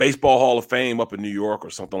Baseball Hall of Fame up in New York or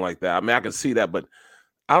something like that. I mean, I can see that, but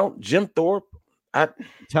I don't. Jim Thorpe. I'm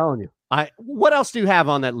telling you. What else do you have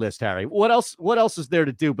on that list, Harry? What else is there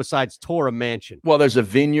to do besides tour a mansion? Well, there's a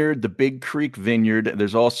vineyard, the Big Creek Vineyard.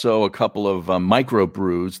 There's also a couple of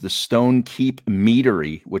microbrews, the Stone Keep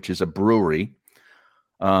Meadery, which is a brewery.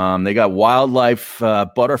 They got wildlife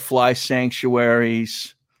butterfly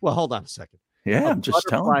sanctuaries. Well, hold on a second. Yeah, I'm just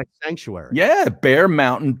telling you. Sanctuary. Yeah, Bear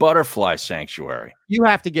Mountain Butterfly Sanctuary. You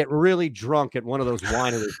have to get really drunk at one of those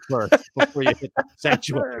wineries first before you hit the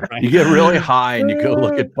sanctuary. Right? You get really high and you go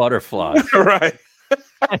look at butterflies. Right.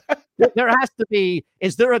 There has to be.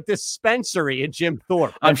 Is there a dispensary in Jim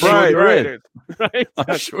Thorpe? I'm sure there is. Right?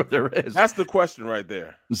 I'm sure there is. That's the question right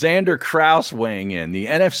there. Xander Kraus weighing in. The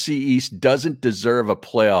NFC East doesn't deserve a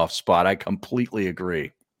playoff spot. I completely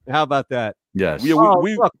agree. How about that? Yes. Yeah,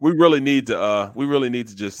 we really need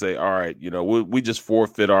to just say, all right, we just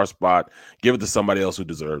forfeit our spot, give it to somebody else who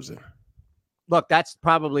deserves it. Look, that's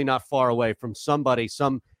probably not far away from some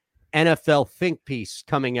NFL think piece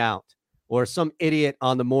coming out, or some idiot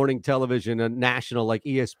on the morning television, a national like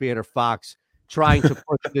ESPN or Fox, trying to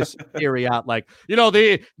put this theory out, like,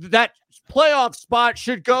 that playoff spot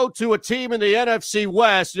should go to a team in the NFC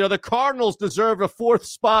West. The Cardinals deserve a fourth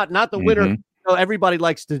spot, not the winner. Everybody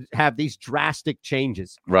likes to have these drastic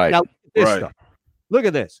changes. Right. Now, look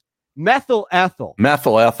at this. Methyl ethyl.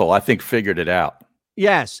 Methyl ethyl, I think, figured it out.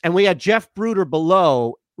 Yes. And we had Jeff Bruder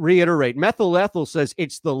below reiterate. Methyl ethyl says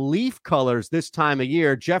it's the leaf colors this time of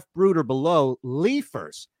year. Jeff Bruder below,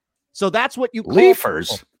 leafers. So that's what you call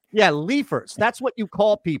leafers. People. Yeah, leafers. That's what you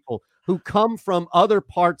call people who come from other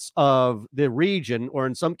parts of the region, or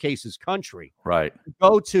in some cases country. Right.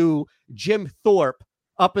 Go to Jim Thorpe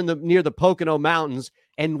up near the Pocono Mountains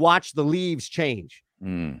and watch the leaves change.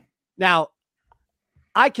 Now,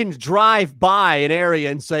 I can drive by an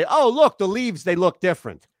area and say, oh, look, the leaves, they look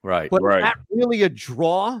different. Right. But is that really a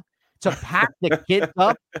draw to pack the kids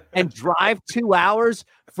up and drive 2 hours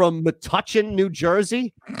from Metuchen, New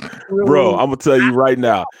Jersey? Bro, I'm going to tell you right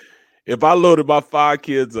now, if I loaded my 5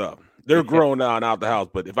 kids up, they're grown now and out the house,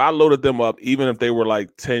 but if I loaded them up, even if they were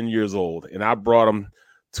like 10 years old, and I brought them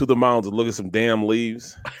to the mountains and look at some damn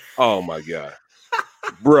leaves. Oh my God.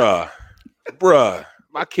 Bruh.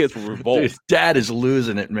 My kids were revolted. Dude, Dad is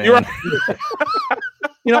losing it, man.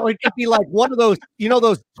 It'd be like one of those,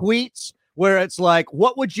 those tweets where it's like,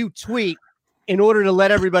 what would you tweet in order to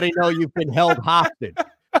let everybody know you've been held hostage?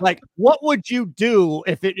 Like, what would you do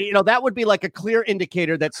if it, that would be like a clear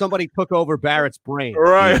indicator that somebody took over Barrett's brain.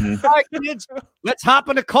 Right. Mm-hmm. All right, kids, let's hop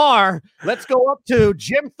in a car. Let's go up to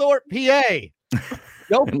Jim Thorpe, PA.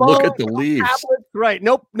 No phone, look at the leaves. Tablets, right.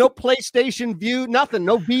 No PlayStation View, nothing.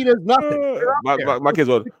 No Vitas, nothing. My kids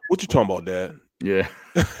were, what you talking about, Dad? Yeah.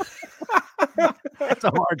 That's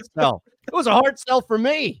a hard sell. It was a hard sell for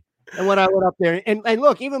me. And when I went up there, and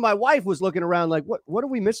look, even my wife was looking around like, what are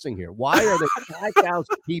we missing here? Why are there 5,000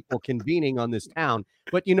 people convening on this town?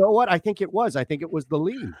 But you know what? I think it was the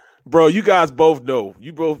lead. Bro, you guys both know.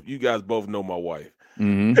 You guys both know my wife.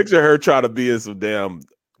 Mm-hmm. Picture her trying to be in some damn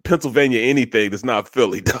Pennsylvania anything that's not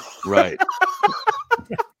Philly, dog. Right.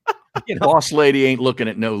 Boss lady ain't looking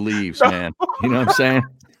at no leaves, man. You know what I'm saying?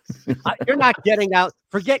 You're not getting out.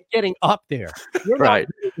 Forget getting up there. You're right.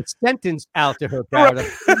 not getting the sentence out to her, Barrett.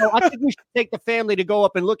 Right. I think we should take the family to go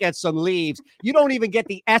up and look at some leaves. You don't even get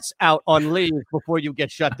the S out on leaves before you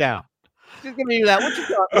get shut down. Just give me that. What you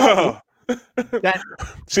got? That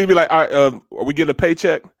she'd be like, all right, are we getting a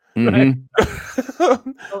paycheck?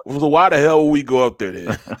 Mm-hmm. So why the hell will we go up there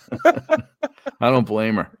then? I don't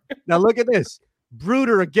blame her. Now look at this.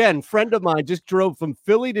 Bruder, again, friend of mine, just drove from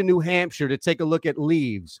Philly to New Hampshire to take a look at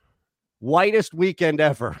leaves. Whitest weekend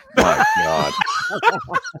ever. My God.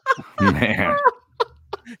 Man.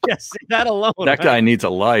 Yes, that alone. That guy needs a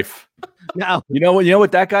life. Now, you know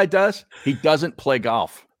what that guy does? He doesn't play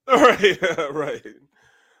golf. Right.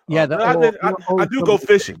 Yeah, I do go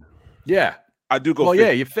fishing. Yeah. I do go. Well,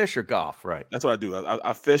 yeah, you fish or golf, right? That's what I do.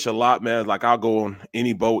 I fish a lot, man. Like I'll go on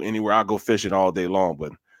any boat, anywhere. I'll go fishing all day long.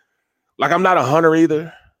 But like I'm not a hunter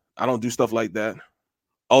either. I don't do stuff like that.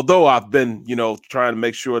 Although I've been, trying to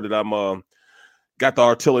make sure that I'm got the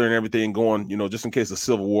artillery and everything going, just in case the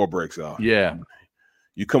Civil War breaks out. Yeah.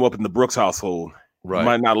 You come up in the Brooks household, right? You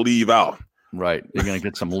might not leave out. Right. You're gonna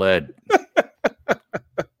get some lead.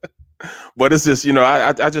 But it's just,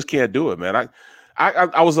 I just can't do it, man.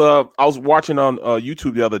 I was watching on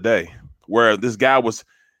YouTube the other day where this guy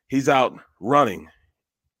he's out running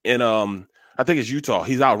in I think it's Utah.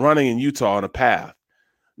 He's out running in Utah on a path.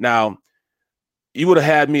 Now, you would have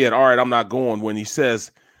had me at all right, I'm not going when he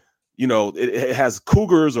says, it has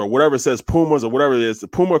cougars or whatever it says, pumas or whatever it is, the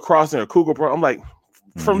puma crossing or cougar. I'm like,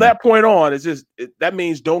 from that point on, it's just that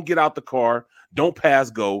means don't get out the car, don't pass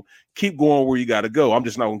go, keep going where you got to go. I'm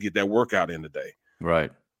just not going to get that workout in today.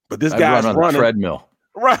 Right. But this guy's on running the treadmill.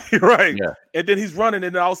 Right. Yeah. And then he's running,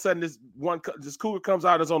 and then all of a sudden this cougar comes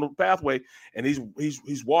out, is on the pathway, and he's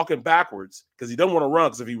walking backwards because he doesn't want to run,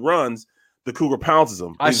 because if he runs, the cougar pounces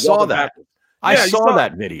him. I saw that. I saw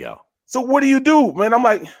that video. So what do you do, man? I'm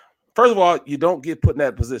like, first of all, you don't get put in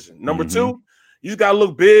that position. Number two, you just gotta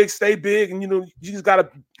look big, stay big, and you just gotta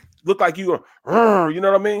look like you are, you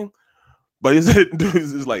know what I mean? But it's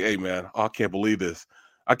like, hey man, I can't believe this.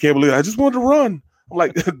 I can't believe it. I just wanted to run. I'm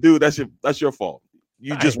like, dude, that's your fault.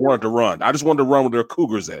 You just wanted to run. I just wanted to run where there are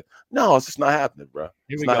cougars at. No, it's just not happening, bro.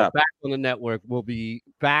 Here we go. Back on the network. We'll be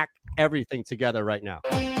back, everything together right now.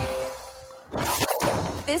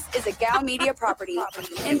 This is a Gow Media property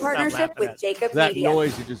in partnership with Jacob That Media.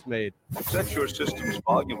 noise you just made. Set your system's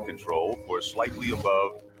volume control for slightly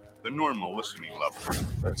above the normal listening level.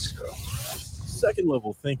 Let's go. Second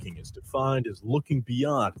level thinking is defined as looking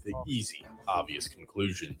beyond the easy, obvious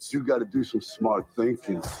conclusions. You got to do some smart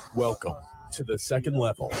thinking. Welcome to the second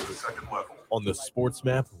level on the Sports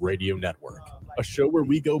Map Radio Network, a show where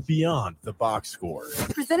we go beyond the box score.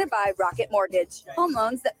 Presented by Rocket Mortgage. Home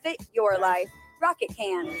loans that fit your life. Rocket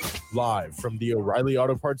can. Live from the O'Reilly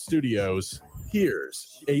Auto Parts Studios,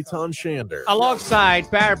 here's Eitan Shander. Alongside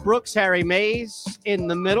Barrett Brooks, Harry Mays in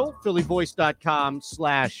the middle,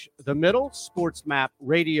 phillyvoice.com/the middle, Sports Map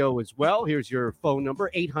Radio as well. Here's your phone number,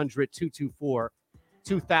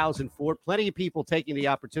 800-224-2004. Plenty of people taking the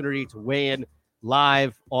opportunity to weigh in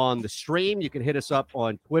live on the stream. You can hit us up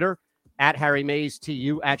on Twitter at Harry Mays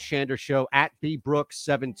TU, at Shander Show, at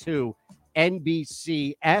bbrooks72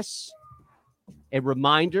 NBCS. A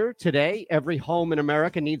reminder today, every home in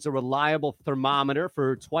America needs a reliable thermometer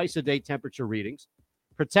for twice-a-day temperature readings.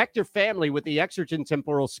 Protect your family with the Exergen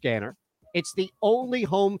Temporal Scanner. It's the only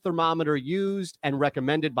home thermometer used and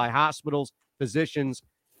recommended by hospitals, physicians,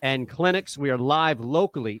 and clinics. We are live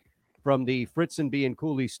locally from the Fritz and B and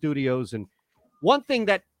Cooley studios. And one thing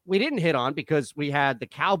that we didn't hit on, because we had the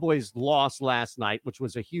Cowboys loss last night, which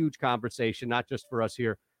was a huge conversation, not just for us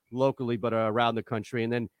here locally, but around the country.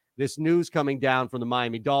 And then this news coming down from the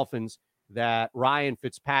Miami Dolphins that Ryan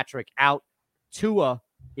Fitzpatrick out, Tua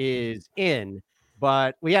is in.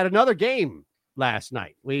 But we had another game last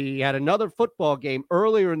night. We had another football game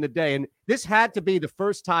earlier in the day, and this had to be the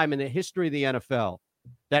first time in the history of the NFL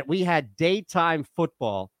that we had daytime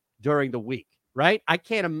football during the week, right? I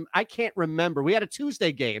can't remember. We had a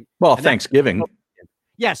Tuesday game. Well, Thanksgiving.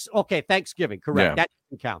 Yes, okay, Thanksgiving, correct. Yeah. That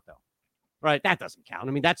doesn't count, though. Right, that doesn't count.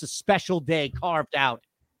 I mean, that's a special day carved out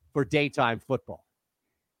for daytime football.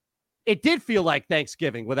 It did feel like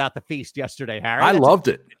Thanksgiving without the feast yesterday, Harry. I loved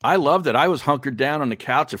it. I was hunkered down on the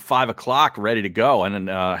couch at 5:00, ready to go, and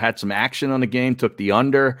had some action on the game. Took the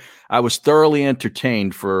under. I was thoroughly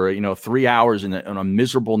entertained for 3 hours on a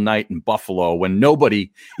miserable night in Buffalo when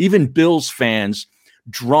nobody, even Bills fans,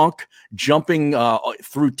 drunk, jumping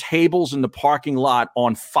through tables in the parking lot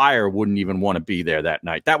on fire, wouldn't even want to be there that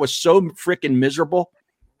night. That was so freaking miserable.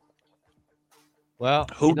 Well,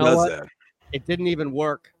 who does that? It didn't even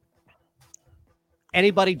work.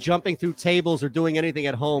 Anybody jumping through tables or doing anything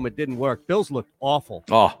at home, it didn't work. Bills looked awful.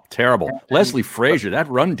 Oh, terrible. Leslie Frazier, that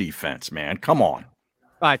run defense, man. Come on.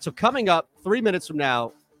 All right, so coming up 3 minutes from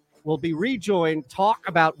now, we'll be rejoined, talk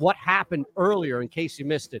about what happened earlier in case you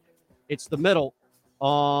missed it. It's the middle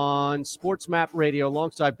on Sports Map Radio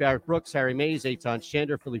alongside Barrett Brooks, Harry Mays, Eitan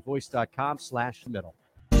Shander, phillyvoice.com/middle.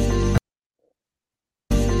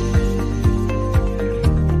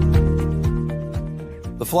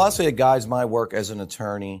 The philosophy that guides my work as an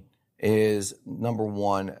attorney is, number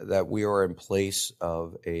one, that we are in place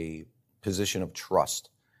of a position of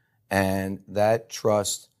trust. And that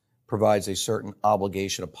trust provides a certain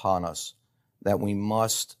obligation upon us that we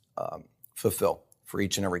must fulfill for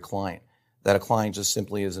each and every client. That a client just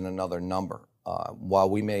simply isn't another number.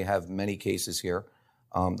 While we may have many cases here,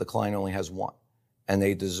 the client only has one. And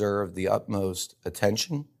they deserve the utmost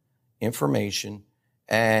attention, information,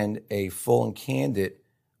 and a full and candid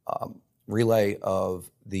relay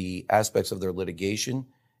of the aspects of their litigation,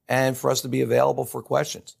 and for us to be available for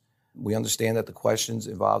questions. We understand that the questions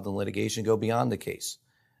involved in litigation go beyond the case.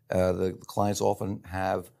 The clients often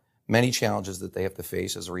have many challenges that they have to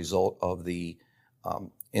face as a result of the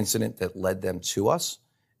incident that led them to us,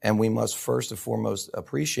 and we must first and foremost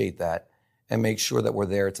appreciate that and make sure that we're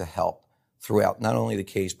there to help throughout not only the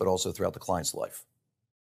case but also throughout the client's life.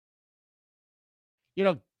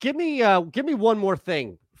 Give me one more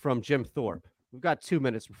thing from Jim Thorpe. We've got 2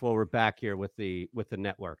 minutes before we're back here with the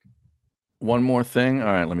network. One more thing. All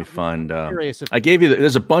right, let me find. Curious if I gave you.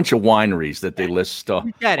 There's a bunch of wineries that they list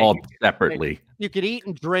you get it. all You get it. separately. you could eat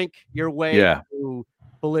and drink your way Yeah. to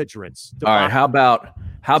belligerence. All right. How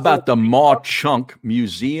about the Maw Chunk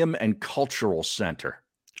Museum and Cultural Center?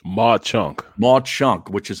 Maw Chunk,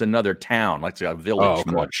 which is another town, like a village. Oh,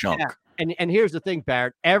 okay. Maw Chunk. Yeah. And here's the thing,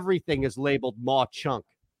 Barrett. Everything is labeled Maw Chunk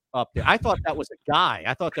up there. I thought that was a guy.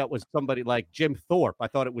 I thought that was somebody like Jim Thorpe. I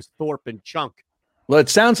thought it was Thorpe and Chunk. Well, it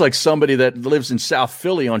sounds like somebody that lives in South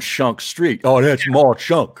Philly on Shunk Street. Oh, that's Maw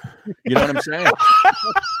Chunk. You know what I'm saying?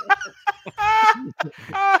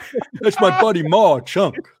 That's my buddy Maw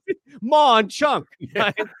Chunk. Maw and Chunk.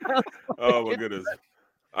 Oh my goodness.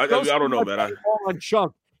 I don't know, man. Maw and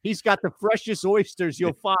Chunk. He's got the freshest oysters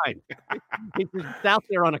you'll find. He's just out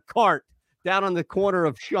there on a cart down on the corner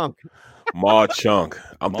of Shunk. Maw Chunk.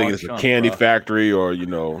 I'm Maw thinking it's Chunk, a candy bro. factory or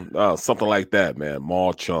something like that, man.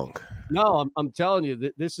 Maw Chunk. No, I'm telling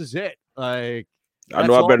you, this is it. Like, I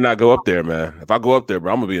know I better not go up there, man. If I go up there,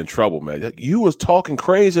 bro, I'm gonna be in trouble, man. You was talking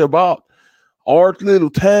crazy about our little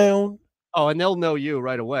town. Oh, and they'll know you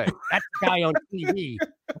right away. That's the guy on TV.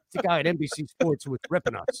 That's the guy at NBC Sports with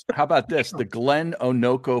ripping us. How about this? The Glen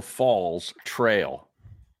Onoko Falls Trail.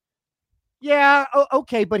 Yeah,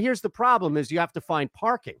 okay, but here's the problem: is you have to find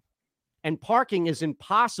parking, and parking is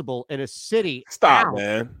impossible in a city. Stop, town.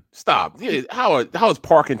 man. Stop. Yeah, how is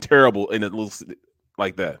parking terrible in a little city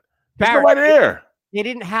like that? There's Barrett, nobody there. They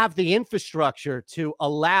didn't have the infrastructure to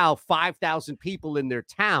allow 5,000 people in their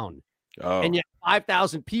town. Oh. And yet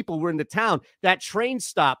 5,000 people were in the town. That train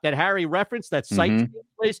stop that Harry referenced, that sightseeing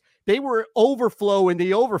place, they were overflow in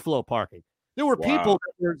the overflow parking. There were people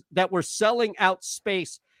that were selling out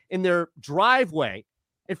space in their driveway.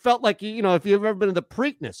 It felt like, if you've ever been to the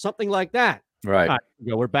Preakness, something like that. Right. All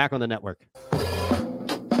right, we're back on the network.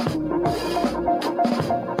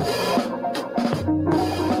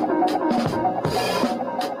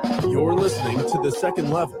 You're listening to The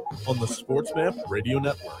Second Level on the SportsMap Radio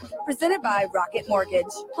Network. Presented by Rocket Mortgage.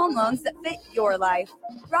 Home loans that fit your life.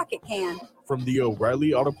 Rocket can. From the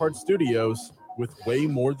O'Reilly Auto Parts Studios, with way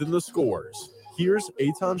more than the scores, here's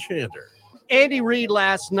Eitan Shander. Andy Reid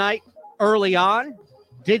last night, early on,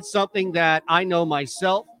 did something that I know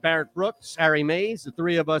myself, Barrett Brooks, Harry Mays, the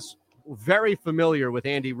three of us were very familiar with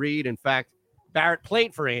Andy Reid. In fact, Barrett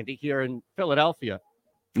played for Andy here in Philadelphia.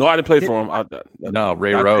 No, I didn't play for him. No,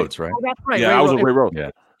 Ray Rhodes, right? Oh, that's right. Yeah, I was with Ray Rhodes.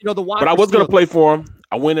 Yeah. But I was going to play for him.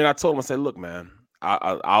 I went and I told him, I said, look, man,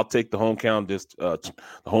 I'll take the hometown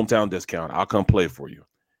discount. I'll come play for you.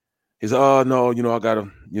 He said, oh, no, I got to,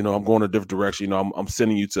 I'm going a different direction. I'm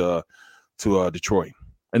sending you to Detroit.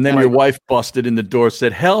 And then your wife busted in the door,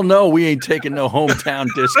 said, hell no, we ain't taking no hometown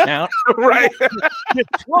discount. Right.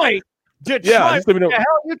 Detroit. Yeah, what the hell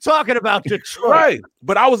are you talking about, Detroit? Right.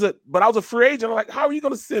 But I was a free agent. I'm like, how are you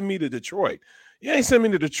going to send me to Detroit? You ain't send me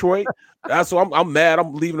to Detroit. So I'm mad.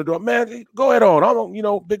 I'm leaving the door. Man, go ahead on. I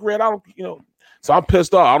don't, Big Red, I don't, So I'm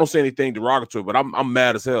pissed off. I don't say anything derogatory, but I'm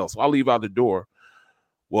mad as hell. So I leave out the door.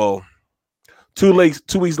 Well, 2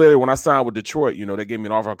 weeks later, when I signed with Detroit, they gave me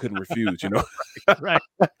an offer I couldn't refuse, Right.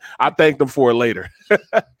 I thanked them for it later.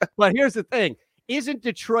 But here's the thing. Isn't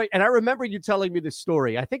Detroit, and I remember you telling me this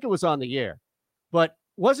story, I think it was on the air, but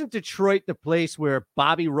wasn't Detroit the place where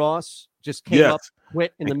Bobby Ross just came up,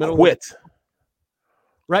 quit in the middle?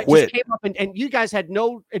 Right? Quit. Just came up, and you guys had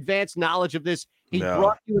no advanced knowledge of this. He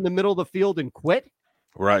brought you in the middle of the field and quit?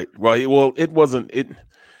 Right. Well, it wasn't.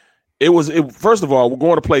 It was. First of all, we're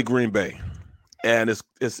going to play Green Bay. And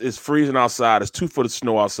it's freezing outside. It's 2 foot of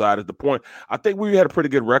snow outside. At the point, I think we had a pretty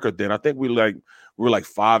good record then. I think we were like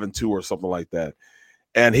 5-2 or something like that.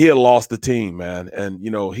 And he had lost the team, man. And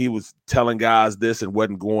he was telling guys this and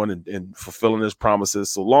wasn't going and fulfilling his promises.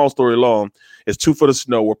 So long story long, it's 2 foot of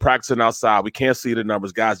snow. We're practicing outside. We can't see the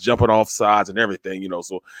numbers. Guys jumping off sides and everything.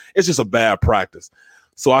 So it's just a bad practice.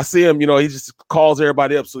 So I see him, he just calls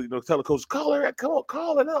everybody up. So, tell the coach, call it, come on,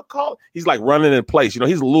 call it up, call it. He's like running in place.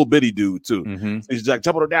 He's a little bitty dude too. So he's like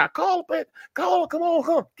jumping down, call it, come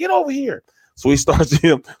on, get over here. So he starts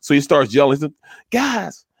yelling. He said,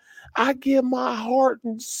 guys, I give my heart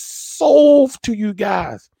and soul to you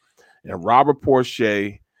guys. And Robert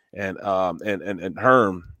Porcher and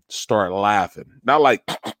Herm start laughing. Not like,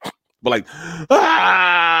 but like,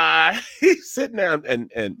 he's sitting there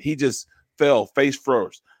and he just fell face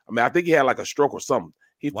first. I mean, I think he had like a stroke or something.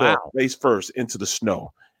 He fell face first into the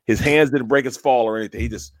snow. His hands didn't break his fall or anything. He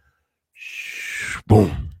just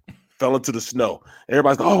boom fell into the snow. And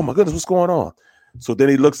everybody's like, "Oh my goodness, what's going on?" So then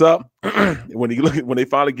he looks up. When they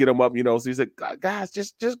finally get him up, so he said, "Guys,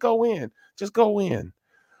 just go in, just go in."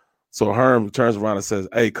 So Herm turns around and says,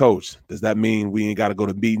 "Hey, coach, does that mean we ain't got to go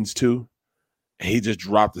to meetings too?" And he just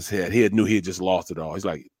dropped his head. He knew he had just lost it all. He's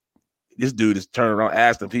like, this dude is turning around,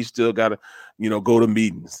 asked him if he still got to, go to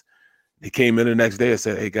meetings. He came in the next day and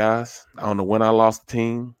said, hey, guys, I don't know when I lost the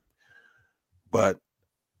team, but,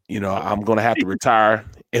 I'm going to have to retire.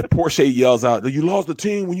 And Porsche yells out, you lost the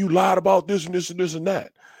team when you lied about this and this and this and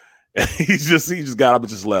that. And he just got up and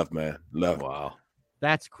just left, man. Left. Wow.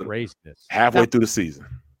 That's craziness. Halfway through the season.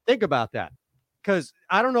 Think about that. Because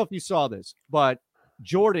I don't know if you saw this, but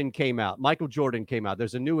Michael Jordan came out.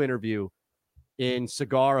 There's a new interview in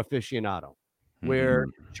Cigar Aficionado where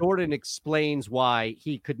Jordan explains why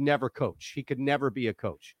he could never coach. He could never be a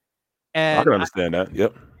coach. And I can understand that.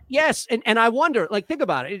 Yep. Yes. And I wonder, think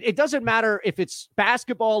about it. It doesn't matter if it's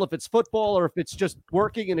basketball, if it's football, or if it's just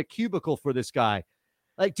working in a cubicle for this guy.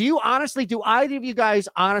 Do either of you guys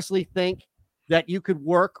honestly think that you could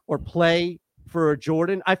work or play for a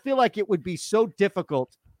Jordan? I feel like it would be so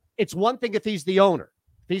difficult. It's one thing if he's the owner.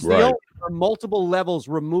 If he's the owner, multiple levels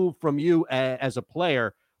removed from you as a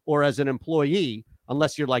player or as an employee,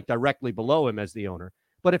 unless you're directly below him as the owner.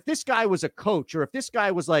 But if this guy was a coach, or if this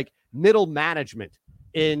guy was middle management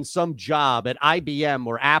in some job at IBM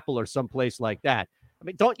or Apple or someplace like that,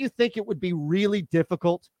 don't you think it would be really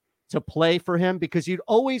difficult to play for him? Because you'd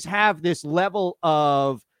always have this level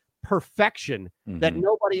of perfection that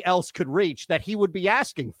nobody else could reach that he would be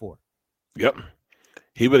asking for. Yep.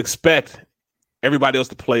 He would expect everybody else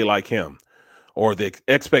to play like him, or the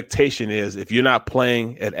expectation is if you're not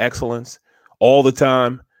playing at excellence all the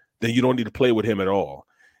time, then you don't need to play with him at all.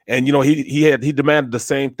 And, he demanded the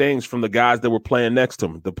same things from the guys that were playing next to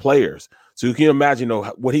him, the players. So you can imagine,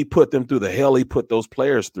 what he put them through, the hell he put those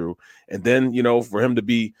players through. And then, for him to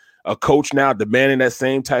be a coach now demanding that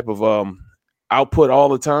same type of output all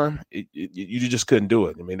the time, you just couldn't do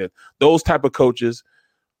it. Those type of coaches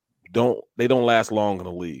don't last long in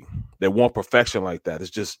the league. They want perfection like that. It's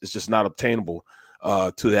just not obtainable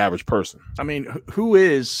to the average person. Who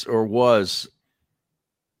is or was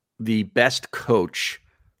the best coach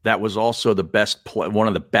that was also the best one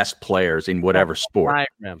of the best players in whatever sport?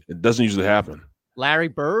 It doesn't usually happen. Larry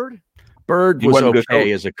Bird? Bird was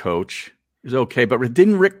okay as a coach. He was okay, but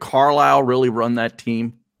didn't Rick Carlisle really run that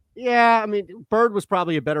team? Yeah, Bird was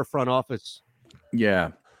probably a better front office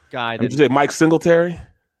guy. Did you say Mike Singletary?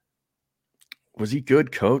 Was he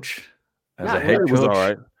good coach? As a head coach? Was all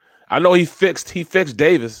right. I know he fixed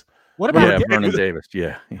Davis. What about Vernon Davis?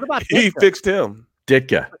 Yeah. What about he fixed him.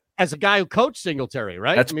 Ditka. As a guy who coached Singletary,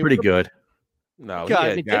 right? That's pretty good. No,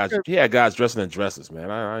 he had guys dressing in dresses,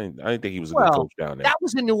 man. I didn't think he was a good coach down there. That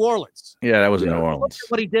was in New Orleans. Yeah, that was in New Orleans.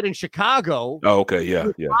 What he did in Chicago. Oh, okay,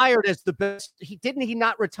 yeah. He retired as the best. He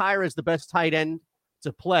not retire as the best tight end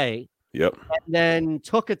to play? Yep. And then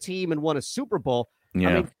took a team and won a Super Bowl.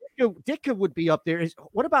 Yeah. Ditka would be up there.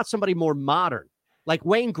 What about somebody more modern? Like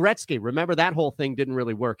Wayne Gretzky. Remember that whole thing didn't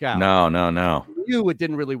really work out. No. It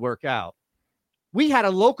didn't really work out. We had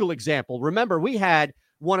a local example. Remember, we had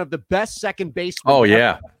one of the best second basemen in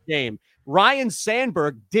the game. Ryan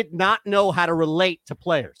Sandberg did not know how to relate to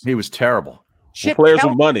players. He was terrible. Players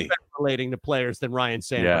with money. Relating to players than Ryan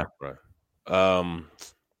Sandberg. Yeah, right.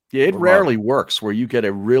 It rarely works where you get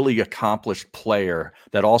a really accomplished player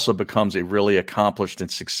that also becomes a really accomplished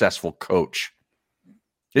and successful coach.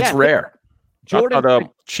 It's rare. Jordan, I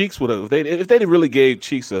thought, Cheeks would have if they really gave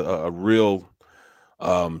Cheeks a real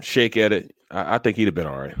shake at it. I think he'd have been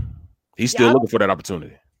all right. He's still looking for that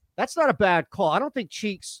opportunity. That's not a bad call. I don't think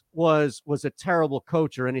Cheeks was a terrible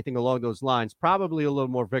coach or anything along those lines. Probably a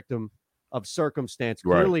little more victim of circumstance.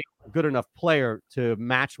 Clearly a good enough player to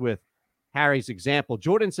match with Harry's example.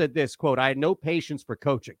 Jordan said this, quote, "I had no patience for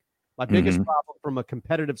coaching. My biggest problem from a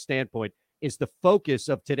competitive standpoint is the focus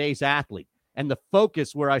of today's athlete and the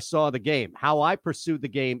focus where I saw the game. How I pursued the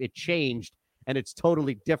game, it changed, and it's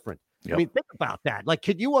totally different." Yep. Think about that.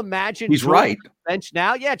 Could you imagine? He's right. Bench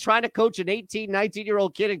now, trying to coach an 18,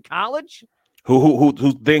 19-year-old kid in college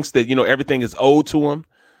who thinks that everything is owed to him.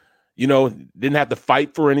 Didn't have to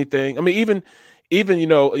fight for anything. Even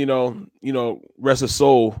rest his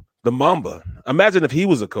soul, the Mamba. Imagine if he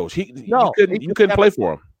was a coach. You couldn't play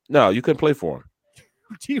for him. No, you couldn't play for him.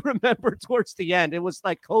 Do you remember towards the end? It was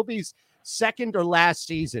like Kobe's second or last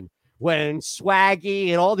season when Swaggy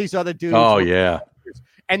and all these other dudes. Oh, yeah.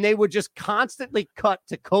 And they would just constantly cut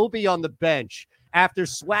to Kobe on the bench after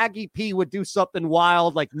Swaggy P would do something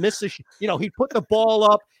wild, like miss he'd put the ball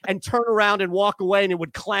up and turn around and walk away, and it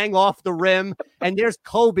would clang off the rim. And there's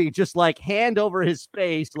Kobe just hand over his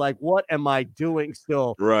face, like, what am I doing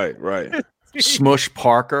still? Right. Smush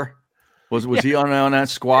Parker. Was he on that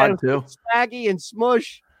squad too? Swaggy and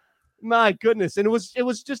Smush. My goodness. And it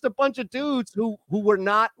was just a bunch of dudes who were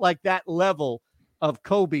not like that level of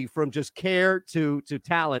Kobe from just care to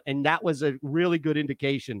talent, and that was a really good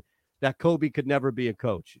indication that Kobe could never be a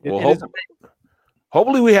coach.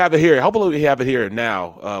 Hopefully we have it here. Hopefully we have it here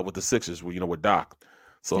now with the Sixers, with Doc.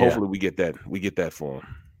 So hopefully we get that. We get that for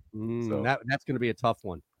him. So That's going to be a tough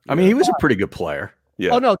one. I mean, he was a pretty good player.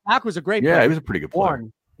 Yeah. Oh no, Doc was a great player. Yeah, he was a pretty good player.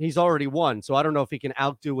 He's already won, so I don't know if he can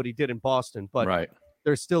outdo what he did in Boston, but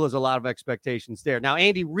there still is a lot of expectations there. Now,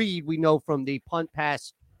 Andy Reid, we know from the punt,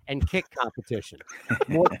 pass, and kick competition,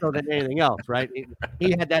 more so than anything else, right?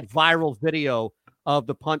 He had that viral video of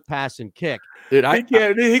the punt, pass, and kick. Dude,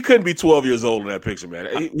 he couldn't be 12 years old in that picture, man.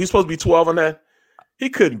 He's supposed to be 12 on that. He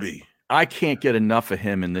couldn't be. I can't get enough of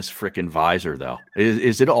him in this freaking visor, though.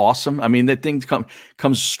 Is it awesome? I mean, that thing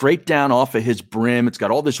comes straight down off of his brim. It's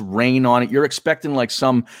got all this rain on it. You're expecting like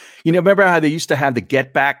some, remember how they used to have the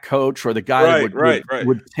get back coach or the guy that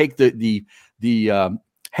would take the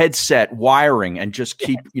headset wiring and just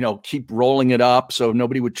keep rolling it up so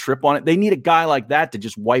nobody would trip on it. They need a guy like that to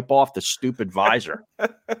just wipe off the stupid visor. But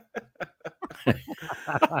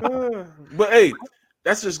hey,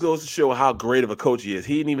 that just goes to show how great of a coach he is.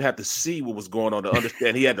 He didn't even have to see what was going on to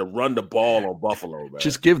understand he had to run the ball on Buffalo, man.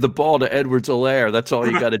 Just give the ball to Edwards-Helaire. That's all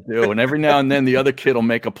you got to do. And every now and then the other kid will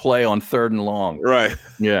make a play on 3rd and long. Right.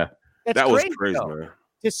 Yeah. That was crazy, man.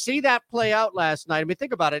 To see that play out last night, I mean,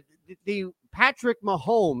 think about it. The Patrick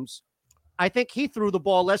Mahomes, I think he threw the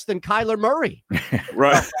ball less than Kyler Murray.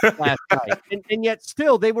 Right. Last night. And yet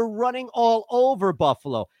still they were running all over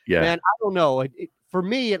Buffalo. Yeah. Man, I don't know. For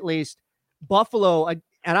me, at least, Buffalo, and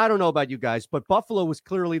I don't know about you guys, but Buffalo was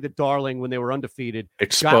clearly the darling when they were undefeated.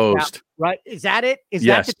 Exposed. Right? Is that it? Is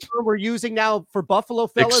yes. that the term we're using now for Buffalo,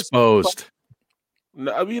 fellas? Exposed.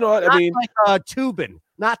 No, you know what I mean? Like Tubin.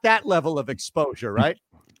 Not that level of exposure, right?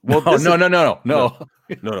 Well, no.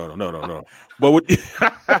 But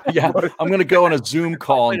yeah, I'm going to go on a Zoom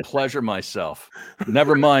call and pleasure myself.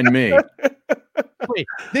 Never mind me. Wait,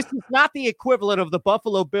 this is not the equivalent of the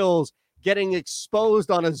Buffalo Bills getting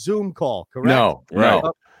exposed on a Zoom call, correct? No.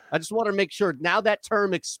 I just want to make sure now that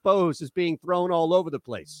term exposed is being thrown all over the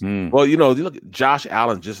place. Well, you look at Josh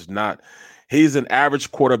Allen, just not. He's an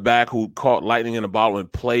average quarterback who caught lightning in a bottle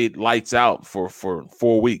and played lights out for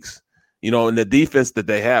 4 weeks. And the defense that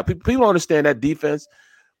they have, people understand that defense.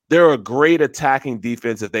 They're a great attacking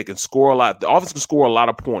defense if they can score a lot. The offense can score a lot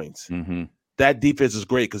of points. Mm-hmm. That defense is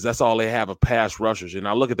great because that's all they have of pass rushers. And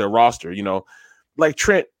I look at their roster, like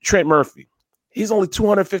Trent Murphy. He's only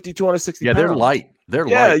 250, 260 pounds. They're light. They're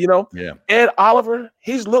light. Yeah. Ed Oliver,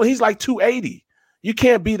 he's little. He's like 280. You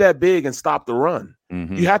can't be that big and stop the run.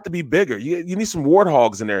 Mm-hmm. You have to be bigger. You need some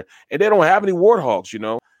warthogs in there. And they don't have any warthogs,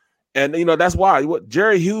 And, that's why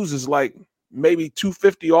Jerry Hughes is like maybe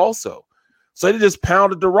 250 also. So they just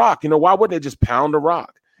pounded the rock. Why wouldn't they just pound the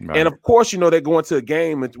rock? Right. And, of course, they go into a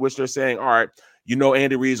game in which they're saying, all right,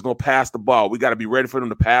 Andy Reid's going to pass the ball. We got to be ready for them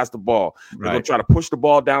to pass the ball. They're going to try to push the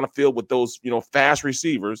ball down the field with those, fast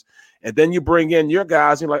receivers. And then you bring in your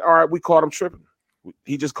guys and you're like, all right, we caught him tripping.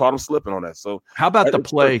 He just caught him slipping on that. So how about the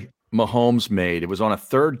play Mahomes made? It was on a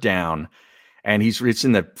 3rd down. And it's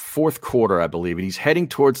in the 4th quarter, I believe, and he's heading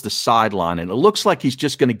towards the sideline, and it looks like he's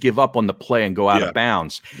just going to give up on the play and go out of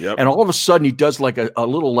bounds. Yep. And all of a sudden, he does like a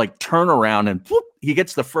little like turnaround, and whoop, he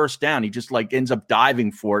gets the 1st down. He just like ends up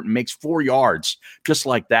diving for it and makes 4 yards just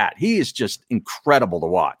like that. He is just incredible to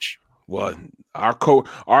watch. Well, our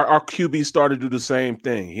QB started to do the same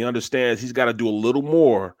thing. He understands he's got to do a little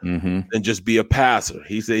more than just be a passer.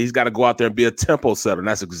 He said he's got to go out there and be a tempo setter, and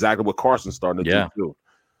that's exactly what Carson's starting to do too.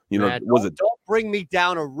 Don't bring me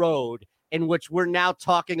down a road in which we're now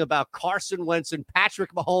talking about Carson Wentz and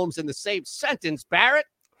Patrick Mahomes in the same sentence, Barrett.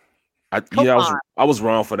 I was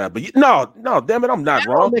wrong for that, but no, damn it, I'm not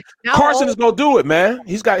wrong. Carson is gonna do it, man.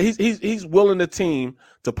 He's willing the team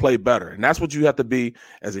to play better, and that's what you have to be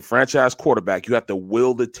as a franchise quarterback. You have to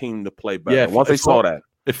will the team to play better. Yeah, once they saw that.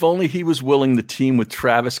 If only he was willing the team with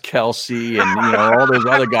Travis Kelce and all those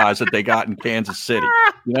other guys that they got in Kansas City.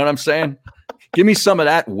 You know what I'm saying? Give me some of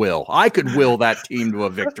that will. I could will that team to a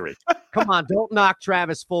victory. Come on, don't knock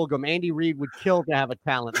Travis Fulgham. Andy Reid would kill to have a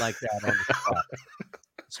talent like that on the spot,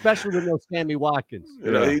 especially with no Sammy Watkins.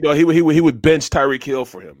 He would bench Tyreek Hill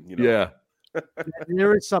for him. Yeah.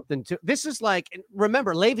 There is something to this. Is like,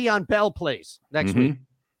 remember, Le'Veon Bell plays next week.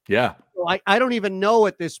 Yeah. So I don't even know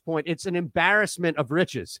at this point. It's an embarrassment of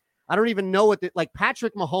riches. I don't even know what like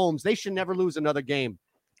Patrick Mahomes. They should never lose another game.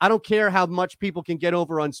 I don't care how much people can get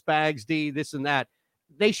over on Spags D, this and that.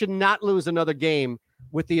 They should not lose another game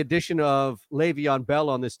with the addition of Le'Veon Bell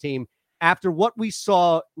on this team after what we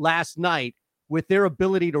saw last night with their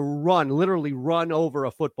ability to literally run over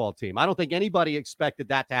a football team. I don't think anybody expected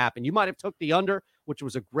that to happen. You might have took the under, which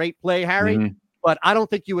was a great play, Harry. but I don't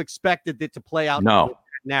think you expected it to play out No. that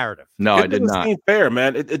narrative. No, I did doesn't not. seem fair,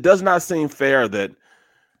 man. It does not seem fair that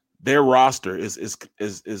their roster is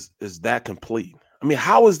that complete. I mean,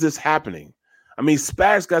 how is this happening? I mean,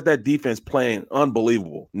 Spags got that defense playing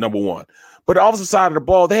unbelievable, number one. But the opposite side of the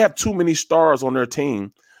ball, they have too many stars on their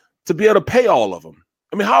team to be able to pay all of them.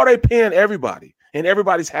 I mean, how are they paying everybody and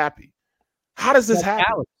everybody's happy? How does this happen?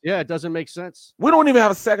 Alex. Yeah, it doesn't make sense. We don't even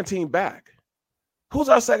have a second team back. Who's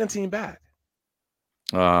our second team back?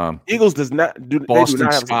 Eagles does not do. Boston they do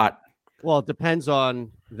not have Scott, Well, it depends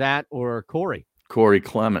on that or Corey. Corey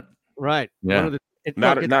Clement. Right. Yeah. One of the- it-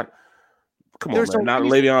 not look, it- not. Come on, there's man. a Not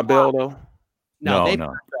reason Le'Veon Bell though. No, No, they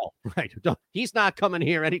no. Right. He's not coming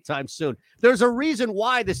here anytime soon. There's a reason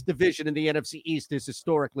why this division in the NFC East is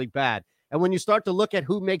historically bad. And when you start to look at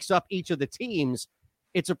who makes up each of the teams,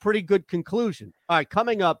 it's a pretty good conclusion. All right,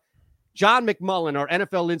 coming up, John McMullen, our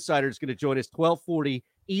NFL insider, is going to join us 12:40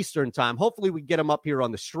 Eastern time. Hopefully we get him up here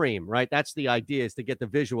on the stream, right? That's the idea, is to get the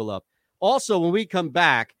visual up. Also, when we come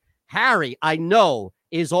back, Harry, I know,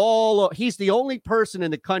 he's the only person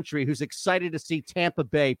in the country who's excited to see Tampa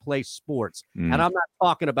Bay play sports. And I'm not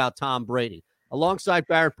talking about Tom Brady. Alongside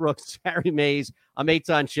Barrett Brooks, Harry Mays, I'm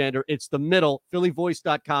Eitan Shander. It's The Middle,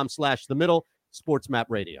 phillyvoice.com/The Middle, Sports Map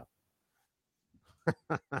Radio.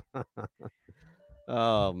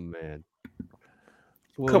 Oh, man.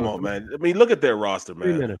 Come on, man. I mean, look at their roster, 3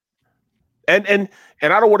 man. minutes. And I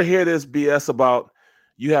don't want to hear this BS about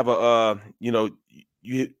you have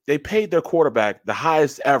they paid their quarterback the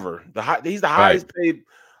highest ever. He's the highest paid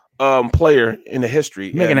player in the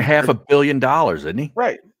history. Making and $500 million, isn't he?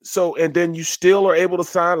 Right. So, and then you still are able to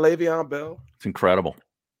sign Le'Veon Bell. It's incredible.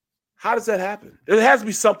 How does that happen? There has to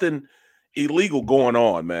be something illegal going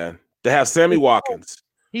on, man, to have Sammy Watkins.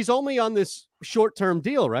 He's only on this short-term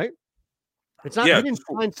deal, right? It's not. Yeah, He didn't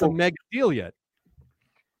sign some mega deal yet.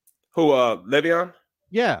 Who, Le'Veon?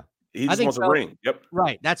 Yeah. He I just think wants a so. ring. Yep.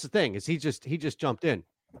 Right. That's the thing, is he just jumped in.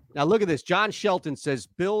 Now look at this. John Shelton says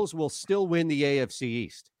Bills will still win the AFC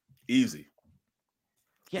East. Easy.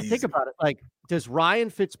 Yeah, Easy. think about it. Like, does Ryan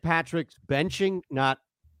Fitzpatrick's benching not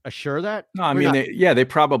assure that? No, I mean, they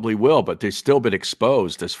probably will, but they've still been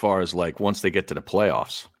exposed as far as like once they get to the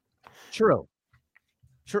playoffs. True.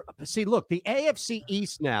 See, look, the AFC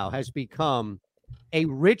East now has become a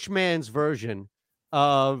rich man's version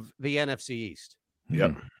of the NFC East.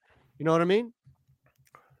 Yep. You know what I mean?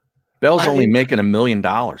 Bell's only making $1 million.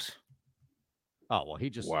 Oh, well, he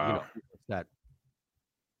just Wow. that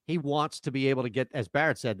he wants to be able to get, as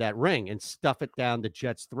Barrett said, that ring and stuff it down the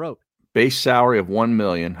Jets' throat. Base salary of $1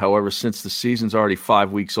 million. However, since the season's already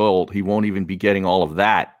 5 weeks old, he won't even be getting all of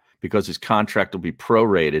that because his contract will be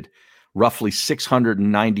prorated, roughly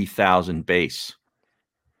 $690,000 base.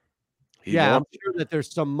 Yeah, I'm sure that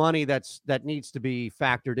there's some money that needs to be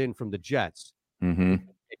factored in from the Jets. Mm-hmm.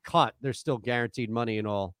 It cut. There's still guaranteed money and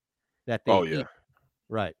all that they eat.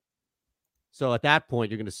 Right. So at that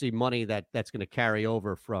point, you're going to see money that's going to carry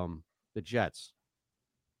over from the Jets.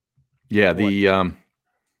 Yeah,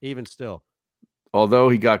 Even still. Although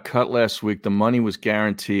he got cut last week, the money was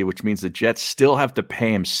guaranteed, which means the Jets still have to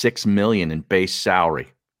pay him $6 million in base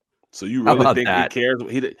salary. So you How really about think that? he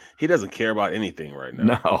cares? He doesn't care about anything right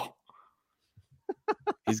now. No.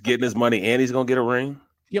 He's getting his money and he's gonna get a ring.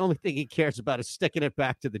 The only thing he cares about is sticking it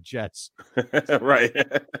back to the Jets. Right.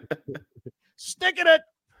 Sticking it.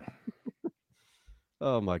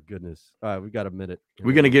 Oh my goodness! All right, we got a minute.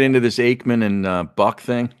 We're going to get into this Aikman and Buck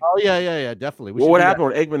thing. Oh yeah, definitely. Well, what happened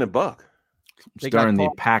with Aikman and Buck? It's during the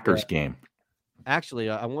Packers game. Actually,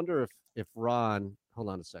 I wonder if Ron. Hold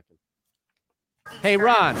on a second. Hey,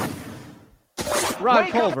 Ron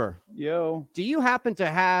Culver. Yo. Do you happen to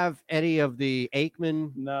have any of the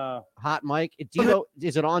Aikman hot mic? Do you know?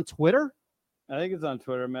 Is it on Twitter? I think it's on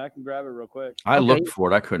Twitter, man. I can grab it real quick. I looked for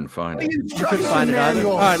it. I couldn't find it. You couldn't find it either.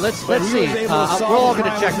 All right, let's see. We're all going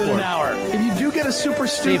to check for it. If you do get a super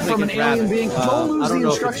See if suit we from can an grab alien it. being, I don't lose don't the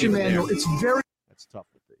know if it's instruction even there. manual. It's very. That's tough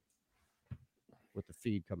with the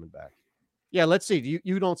feed coming back. Yeah, let's see.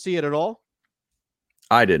 You don't see it at all?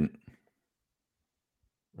 I didn't.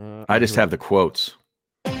 I just have the quotes.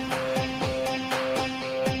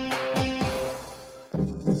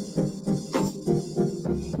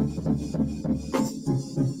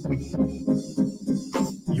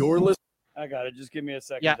 You're listening. I got it. Just give me a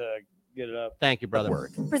second Yeah. to get it up. Thank you, brother.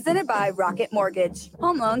 Presented by Rocket Mortgage.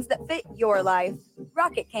 Home loans that fit your life.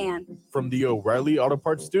 Rocket can. From the O'Reilly Auto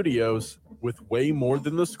Parts Studios with way more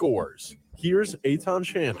than the scores. Here's Eitan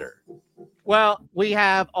Shander. Well, we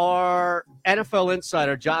have our NFL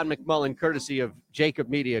insider, John McMullen, courtesy of Jacob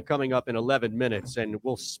Media, coming up in 11 minutes, and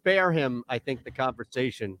we'll spare him, I think, the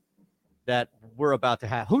conversation that we're about to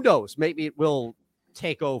have. Who knows? Maybe it will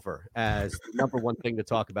take over as the number one thing to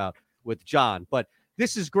talk about with John. But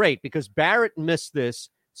this is great because Barrett missed this,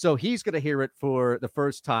 so he's going to hear it for the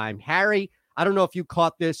first time. Harry, I don't know if you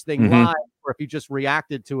caught this thing live or if you just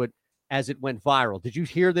reacted to it as it went viral. Did you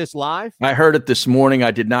hear this live? I heard it this morning.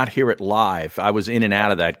 I did not hear it live. I was in and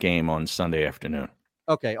out of that game on Sunday afternoon.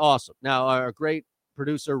 Okay, awesome. Now, our great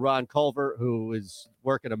producer, Ron Culver, who is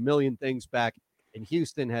working a million things back in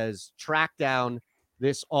Houston, has tracked down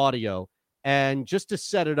this audio. And just to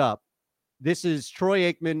set it up, this is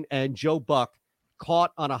Troy Aikman and Joe Buck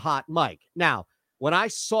caught on a hot mic. Now, when I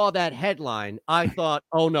saw that headline, I thought,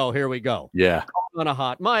 oh, no, here we go. Yeah. Caught on a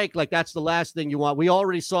hot mic. Like, that's the last thing you want. We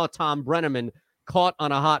already saw Tom Brenneman caught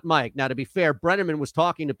on a hot mic. Now, to be fair, Brenneman was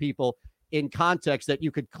talking to people in context that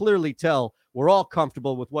you could clearly tell we're all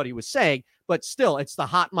comfortable with what he was saying, but still, it's the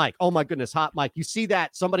hot mic. Oh, my goodness, hot mic. You see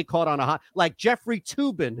that? Somebody caught on a hot, like Jeffrey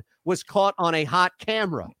Toobin was caught on a hot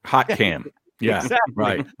camera. Hot cam. Yeah.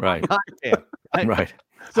 Exactly. Right. Hot cam. Right.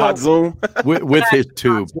 So, Hot Zoom. With his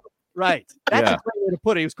tube. Right. That's Yeah. a great way to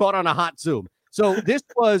put it. He was caught on a hot Zoom. So this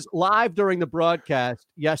was live during the broadcast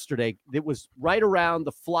yesterday. It was right around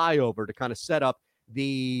the flyover to kind of set up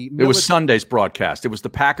the It was Sunday's broadcast. It was the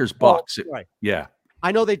Packers Bucks. Right. Yeah.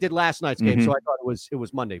 I know they did last night's game, so I thought it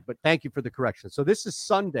was Monday, but thank you for the correction. So this is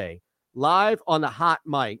Sunday, live on the hot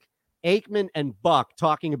mic, Aikman and Buck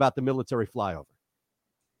talking about the military flyover.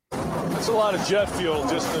 That's a lot of jet fuel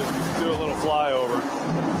just to do a little flyover.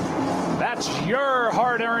 That's your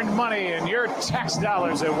hard-earned money and your tax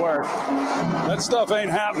dollars at work. That stuff ain't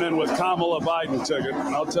happening with Kamala Biden ticket.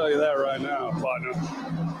 I'll tell you that right now, partner.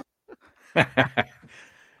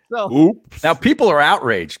 So Oops. Now, people are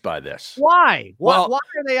outraged by this. why? Well- Why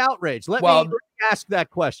are they outraged? Let well, me ask that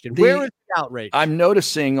question. the- Where is the outrage? I'm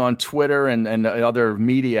noticing on Twitter and other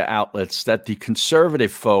media outlets that the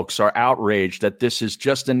conservative folks are outraged that this is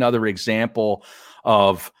just another example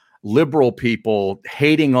of liberal people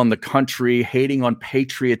hating on the country, hating on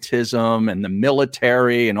patriotism and the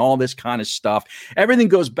military and all this kind of stuff. Everything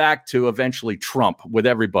goes back to eventually Trump with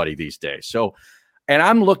everybody these days. So, and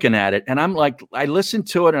I'm looking at it and I'm like, I listened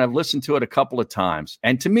to it and I've listened to it a couple of times.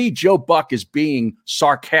 And to me, Joe Buck is being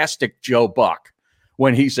sarcastic Joe Buck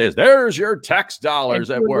when he says, there's your tax dollars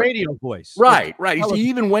And at doing work. radio voice. Right. He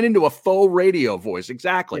even went into a faux radio voice.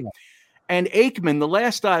 Exactly. Yeah. And Aikman, the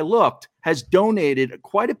last I looked, has donated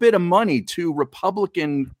quite a bit of money to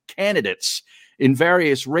Republican candidates in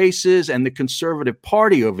various races and the Conservative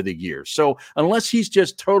Party over the years. So unless he's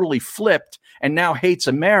just totally flipped and now hates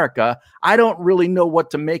America, I don't really know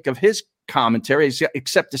what to make of his commentary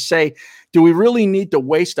except to say, do we really need to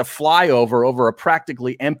waste a flyover over a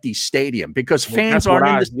practically empty stadium? Because fans aren't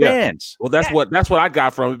in the stands. Well, that's what I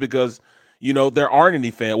got from it because, there aren't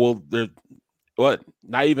any fans. Well, there,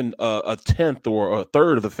 not even a tenth or a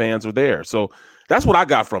third of the fans are there. So that's what I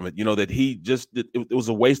got from it. That he just it was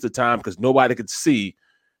a waste of time because nobody could see,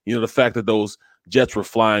 the fact that those jets were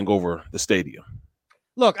flying over the stadium.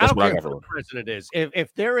 Look, That's I don't what I care got who from the president is.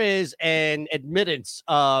 If there is an admittance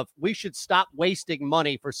of we should stop wasting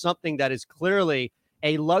money for something that is clearly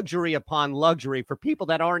a luxury upon luxury for people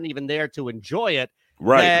that aren't even there to enjoy it,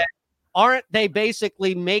 Right. then aren't they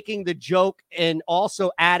basically making the joke and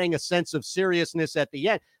also adding a sense of seriousness at the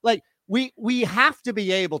end? Like we have to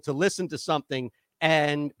be able to listen to something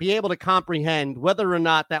and be able to comprehend whether or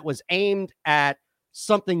not that was aimed at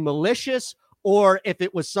something malicious or if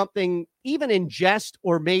it was something even in jest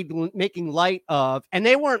or making light of, and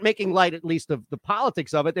they weren't making light at least of the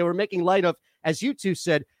politics of it. They were making light of, as you two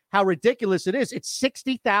said, how ridiculous it is. It's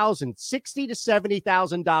 $60,000 to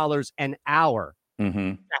 $70,000 an hour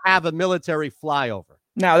to have a military flyover.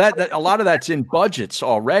 Now that a lot of that's in budgets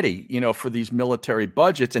already, for these military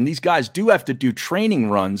budgets, and these guys do have to do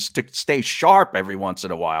training runs to stay sharp every once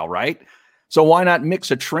in a while, right? So why not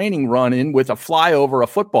mix a training run in with a flyover a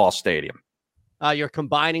football stadium? You're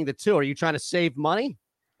combining the two. Are you trying to save money?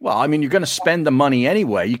 Well, I mean, you're going to spend the money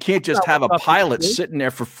anyway. You can't just have a pilot sitting there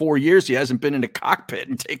for 4 years. He hasn't been in a cockpit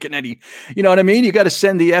and taken any, you know what I mean? You got to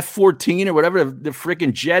send the F-14 or whatever the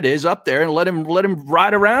freaking jet is up there and let him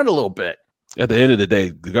ride around a little bit. At the end of the day,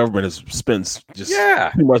 the government spends just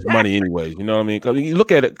too much money anyway. You know what I mean? 'Cause you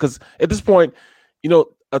look at it, because at this point,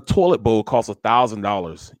 a toilet bowl costs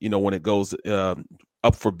 $1,000. When it goes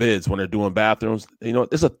up for bids when they're doing bathrooms,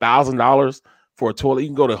 it's $1,000 for a toilet. You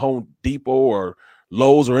can go to Home Depot or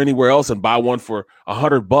Lowe's or anywhere else and buy one for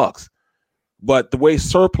 $100. But the way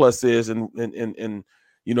surplus is in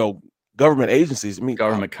government agencies,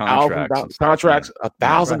 government contracts,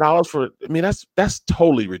 $1,000 for, that's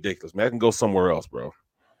totally ridiculous, man. I can go somewhere else, bro.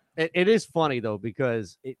 It is funny though,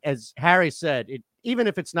 because as Harry said, even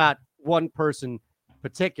if it's not one person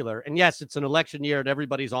particular. And yes, it's an election year and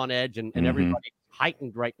everybody's on edge and everybody's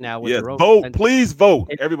heightened right now. With Yes, their own vote. Please vote.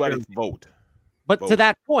 Everybody vote. But Vote. to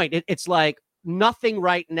that point, it's like nothing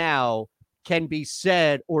right now can be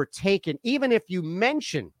said or taken. Even if you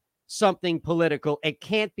mention something political, it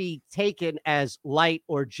can't be taken as light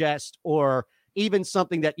or jest or even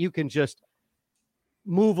something that you can just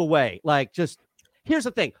move away. Like, just here's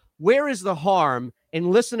the thing. Where is the harm in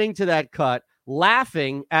listening to that cut,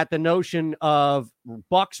 laughing at the notion of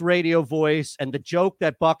Buck's radio voice and the joke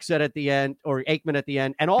that Buck said at the end, or Aikman at the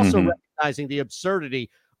end, and also recognizing the absurdity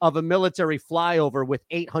of a military flyover with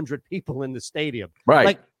 800 people in the stadium. Right.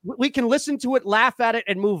 Like, we can listen to it, laugh at it,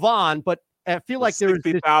 and move on, but I feel like there's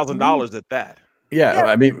 $60,000 at that. Yeah,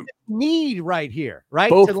 I mean, need right here, right?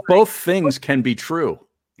 Both things can be true.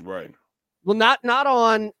 Right. Well, not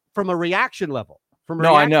on from a reaction level.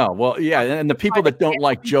 I know. Well, yeah, and the people that don't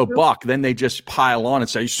like Joe Buck, then they just pile on and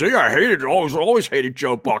say, "See, I always hated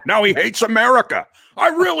Joe Buck. Now he hates America. I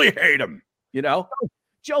really hate him." You know,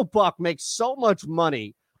 Joe Buck makes so much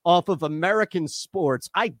money off of American sports.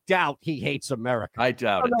 I doubt he hates America. I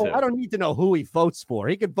doubt it too. I don't need to know who he votes for.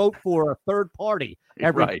 He could vote for a third party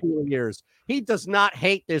every 4 years. He does not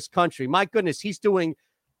hate this country. My goodness, he's doing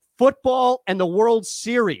football and the World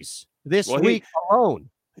Series this week alone.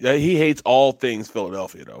 Yeah, he hates all things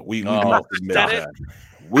Philadelphia, though. We must admit that.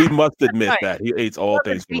 We must admit that he hates all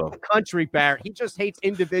things Philadelphia. Country, Barrett. He just hates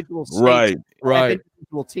individual states, right.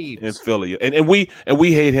 individual teams. In Philly, and we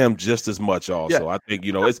hate him just as much. Also, I think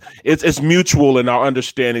it's mutual in our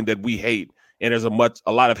understanding that we hate, and there's a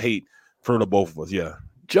lot of hate for the both of us. Yeah.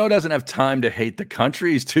 Joe doesn't have time to hate the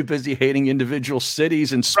country. He's too busy hating individual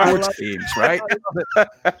cities and sports teams, right?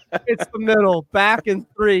 It's the middle. Back in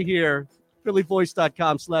 3 here.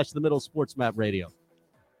 PhillyVoice.com/the middle Sports Map Radio.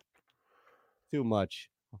 Too much.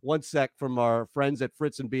 1 sec from our friends at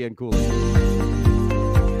Fritz and B and Cooley.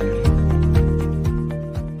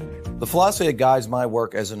 The philosophy that guides my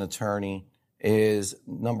work as an attorney is,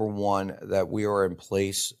 number one, that we are in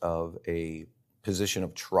place of a position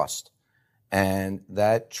of trust. And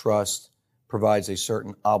that trust provides a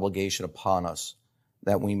certain obligation upon us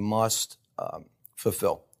that we must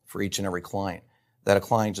fulfill for each and every client. That a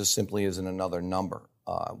client just simply isn't another number.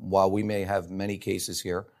 While we may have many cases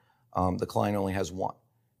here, the client only has one.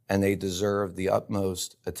 And they deserve the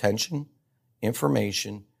utmost attention,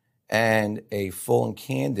 information, and a full and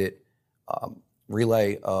candid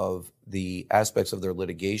relay of the aspects of their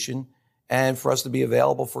litigation, and for us to be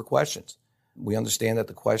available for questions. We understand that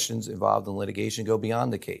the questions involved in litigation go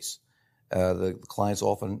beyond the case. The clients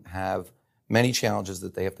often have many challenges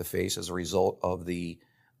that they have to face as a result of the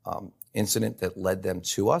incident that led them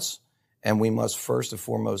to us. And we must first and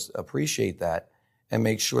foremost appreciate that and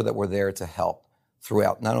make sure that we're there to help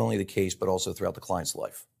throughout not only the case, but also throughout the client's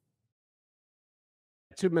life.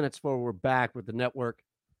 2 minutes before we're back with the network.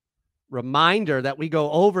 Reminder that we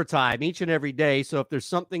go overtime each and every day. So if there's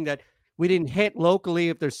something that we didn't hit locally,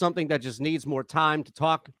 if there's something that just needs more time to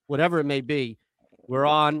talk, whatever it may be, we're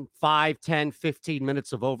on 5, 10, 15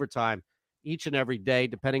 minutes of overtime each and every day,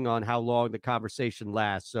 depending on how long the conversation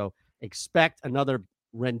lasts. So expect another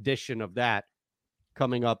rendition of that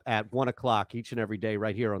coming up at 1 o'clock each and every day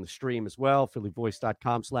right here on the stream as well,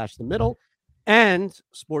 phillyvoice.com/the middle and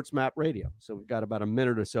Sports Map Radio. So we've got about a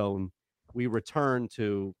minute or so and we return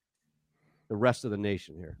to the rest of the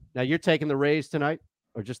nation here. Now, you're taking the Rays tonight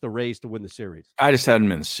or just the Rays to win the series? I just had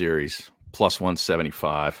them in the series, plus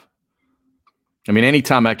 175. I mean,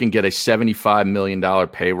 anytime I can get a $75 million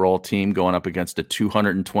payroll team going up against a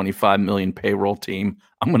 $225 million payroll team,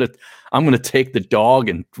 I'm gonna take the dog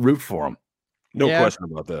and root for them. No question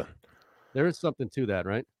about that. There is something to that,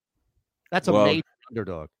 right? That's a major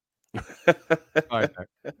underdog. All right.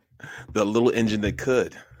 The little engine that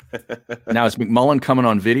could. Now, is McMullen coming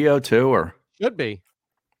on video too, or should be?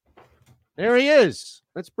 There he is.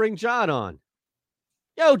 Let's bring John on.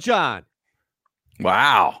 Yo, John.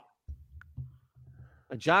 Wow.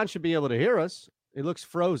 John should be able to hear us. He looks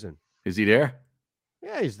frozen. Is he there?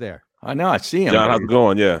 Yeah, he's there. I know. I see him. John, how's it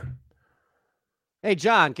going? Yeah. Hey,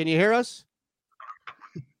 John, can you hear us?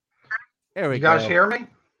 There we You go. guys hear me?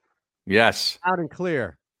 Yes. Loud and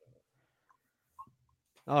clear.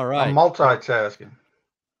 All right. I'm multitasking.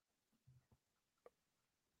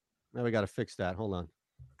 Now we got to fix that. Hold on.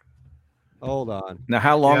 Hold on. Now,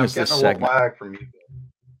 how long I'm is this getting a little segment? lag from you.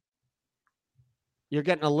 You're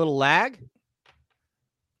getting a little lag?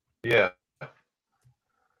 Yeah.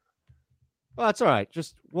 Well, that's all right.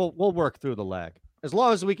 Just we'll work through the lag. As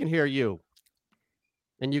long as we can hear you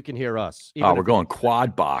and you can hear us. Oh, we're going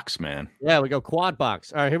quad box, man. Yeah, we go quad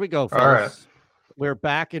box. All right, here we go, fellas. All right. We're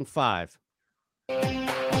back in 5.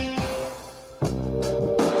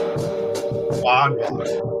 quad box.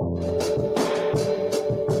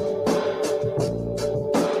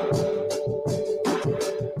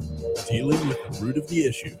 Dealing with the root of the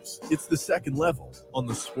issues. It's The Second Level on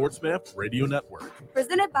the SportsMap Radio Network.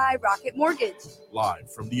 Presented by Rocket Mortgage.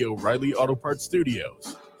 Live from the O'Reilly Auto Parts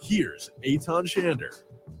Studios. Here's Eitan Shander.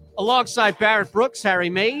 Alongside Barrett Brooks, Harry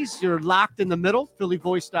Mays, you're locked in the middle.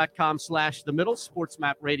 PhillyVoice.com/the middle.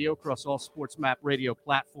 SportsMap Radio across all SportsMap Radio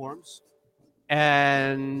platforms.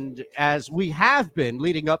 And as we have been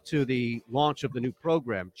leading up to the launch of the new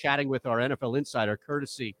program, chatting with our NFL insider,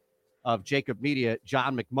 courtesy of Jacob Media,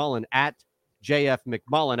 John McMullen at JF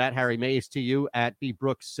McMullen, at Harry Mays to you, at B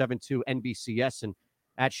Brooks 72 NBCS, and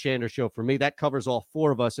at Shander Show for me. That covers all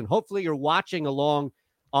four of us. And hopefully you're watching along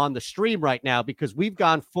on the stream right now, because we've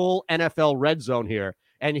gone full NFL red zone here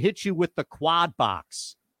and hit you with the quad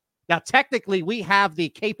box. Now, technically, we have the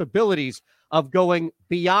capabilities of going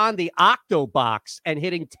beyond the octo box and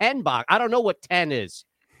hitting 10 box. I don't know what 10 is.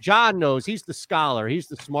 John knows. He's the scholar. He's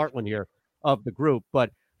the smart one here of the group.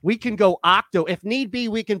 But we can go octo. If need be,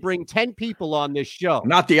 we can bring 10 people on this show.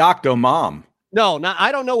 Not the octo mom. No,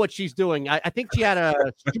 I don't know what she's doing. I think she had a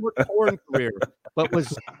short porn career, but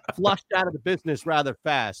was flushed out of the business rather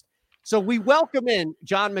fast. So we welcome in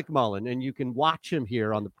John McMullen, and you can watch him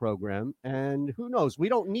here on the program. And who knows, we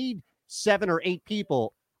don't need 7 or 8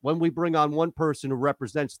 people when we bring on one person who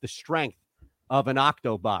represents the strength of an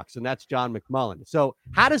octo box, and that's John McMullen. So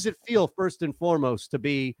how does it feel, first and foremost, to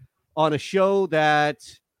be on a show that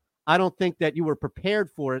I don't think that you were prepared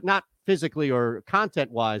for it, not physically or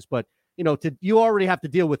content-wise, but you already have to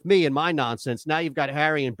deal with me and my nonsense. Now you've got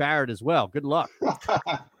Harry and Barrett as well. Good luck.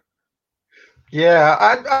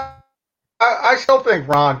 Yeah, I still think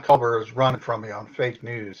Ron Culver is running from me on fake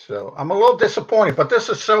news. So I'm a little disappointed, but this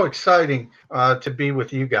is so exciting to be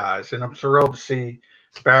with you guys. And I'm thrilled to see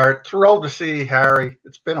Barrett, thrilled to see Harry.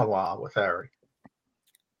 It's been a while with Harry.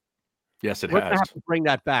 Yes, it We're has. going to have to bring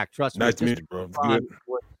that back. Trust me. Nice to meet you, bro.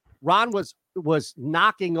 Ron was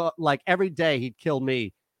knocking, like every day he'd kill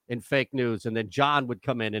me in fake news, and then John would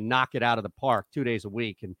come in and knock it out of the park 2 days a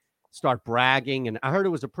week and start bragging. And I heard it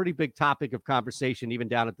was a pretty big topic of conversation even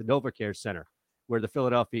down at the NovaCare Center, where the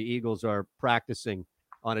Philadelphia Eagles are practicing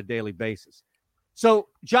on a daily basis. So,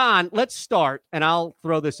 John, let's start, and I'll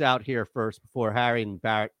throw this out here first before Harry and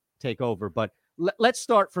Barrett take over. But let's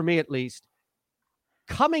start, for me at least.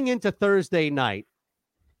 Coming into Thursday night,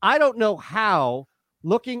 I don't know how,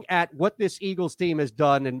 looking at what this Eagles team has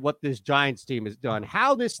done and what this Giants team has done,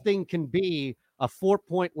 how this thing can be a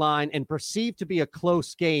 4-point line and perceived to be a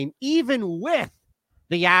close game, even with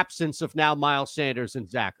the absence of now Miles Sanders and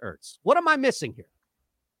Zach Ertz. What am I missing here?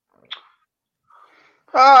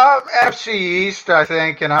 FC East, I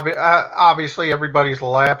think, and obviously everybody's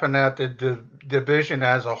laughing at the division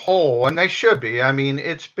as a whole, and they should be. I mean,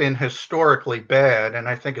 it's been historically bad, and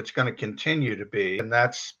I think it's going to continue to be, and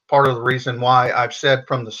that's part of the reason why I've said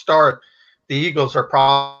from the start the Eagles are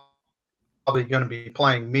probably going to be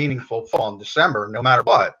playing meaningful football in December, no matter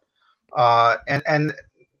what. And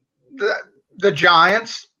the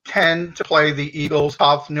Giants tend to play the Eagles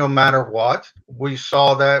tough no matter what. We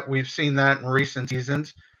saw that. We've seen that in recent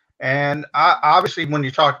seasons. And obviously, when you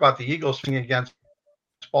talk about the Eagles playing against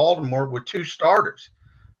Baltimore with 2 starters,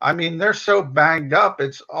 I mean, they're so banged up,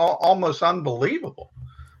 it's almost unbelievable.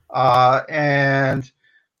 And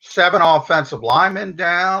 7 offensive linemen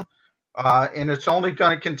down. And it's only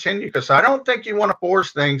going to continue, because I don't think you want to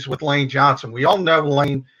force things with Lane Johnson. We all know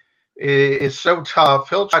Lane is so tough.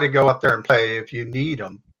 He'll try to go up there and play if you need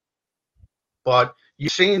him. But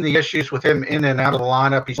you've seen the issues with him in and out of the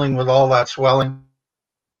lineup. He's dealing with all that swelling.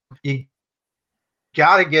 You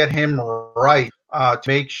got to get him right to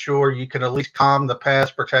make sure you can at least calm the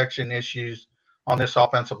pass protection issues on this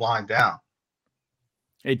offensive line down.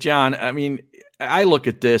 Hey, John, I mean, I look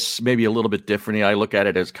at this maybe a little bit differently. I look at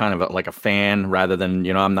it as kind of like a fan rather than,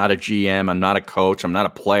 I'm not a GM, I'm not a coach, I'm not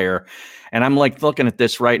a player. And I'm like looking at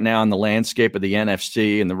this right now in the landscape of the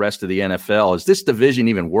NFC and the rest of the NFL. Is this division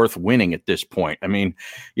even worth winning at this point? I mean,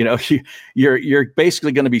 you're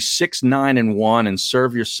basically going to be 6-9-1 and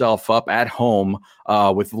serve yourself up at home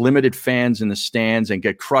with limited fans in the stands and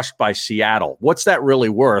get crushed by Seattle. What's that really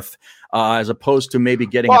worth as opposed to maybe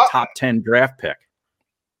getting a top 10 draft pick?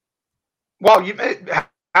 Well,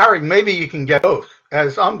 Harry, maybe you can get both.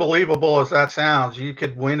 As unbelievable as that sounds, you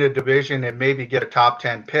could win a division and maybe get a top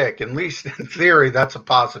 10 pick. At least in theory, that's a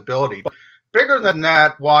possibility. But bigger than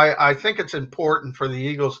that, why I think it's important for the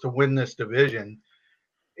Eagles to win this division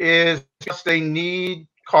is just they need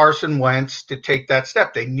Carson Wentz to take that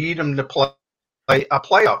step. They need him to play a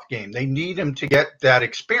playoff game. They need him to get that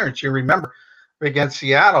experience. You remember against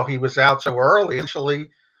Seattle, he was out so early. Actually,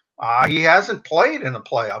 He hasn't played in a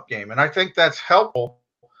playoff game, and I think that's helpful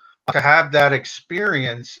to have that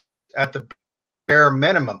experience at the bare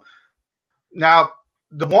minimum. Now,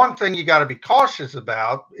 the one thing you got to be cautious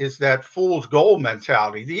about is that fool's gold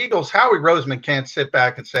mentality. The Eagles, Howie Roseman can't sit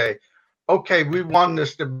back and say, okay, we won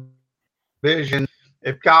this division.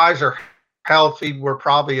 If guys are healthy, we're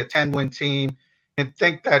probably a 10-win team, and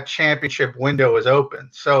think that championship window is open.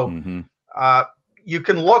 So you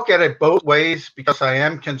can look at it both ways, because I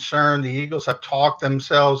am concerned the Eagles have talked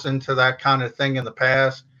themselves into that kind of thing in the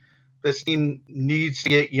past. This team needs to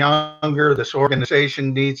get younger. This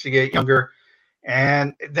organization needs to get younger.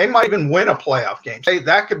 And they might even win a playoff game. Say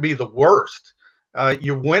that could be the worst.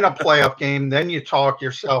 You win a playoff game, then you talk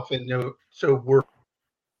yourself into, so we're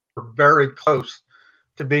very close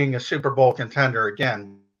to being a Super Bowl contender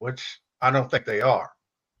again, which I don't think they are.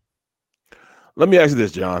 Let me ask you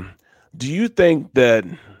this, John. Do you think that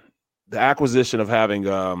the acquisition of having,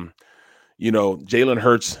 Jalen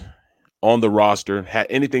Hurts on the roster had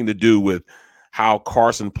anything to do with how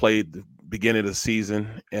Carson played the beginning of the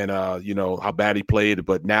season and, how bad he played,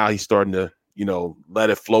 but now he's starting to, let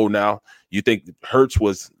it flow now? You think Hurts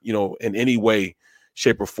was, in any way,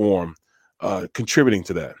 shape or form contributing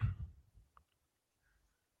to that?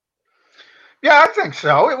 Yeah, I think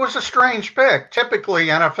so. It was a strange pick. Typically,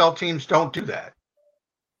 NFL teams don't do that.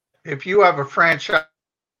 If you have a franchise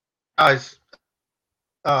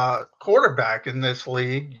quarterback in this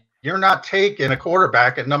league, you're not taking a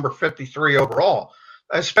quarterback at number 53 overall,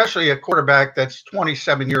 especially a quarterback that's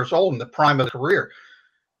 27 years old in the prime of the career.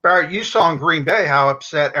 Barrett, you saw in Green Bay how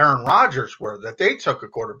upset Aaron Rodgers were that they took a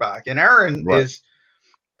quarterback. And Aaron is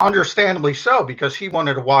understandably so, because he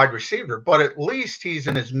wanted a wide receiver, but at least he's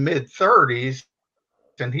in his mid-30s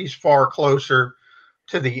and he's far closer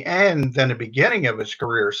to the end than the beginning of his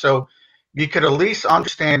career. So you could at least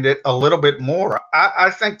understand it a little bit more. I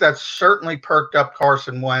think that certainly perked up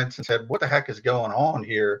Carson Wentz and said, what the heck is going on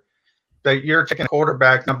here? That you're taking a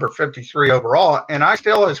quarterback number 53 overall. And I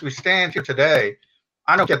still, as we stand here today,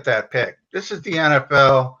 I don't get that pick. This is the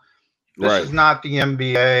NFL. This is not the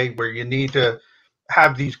NBA, where you need to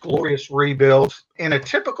have these glorious rebuilds. In a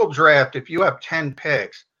typical draft, if you have 10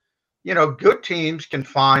 picks, good teams can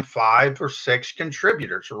find 5 or 6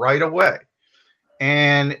 contributors right away.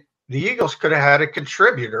 And the Eagles could have had a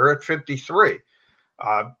contributor at 53.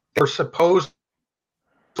 They're supposed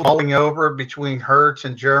to rolling over between Hurts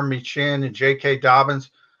and Jeremy Chin and J.K. Dobbins.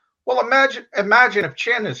 Well, imagine if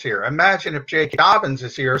Chin is here. Imagine if J.K. Dobbins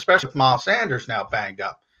is here, especially with Miles Sanders now banged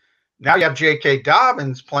up. Now you have J.K.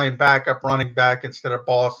 Dobbins playing backup running back instead of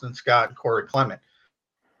Boston Scott and Corey Clement.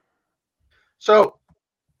 So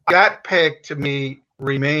that pick, to me,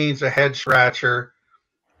 remains a head scratcher.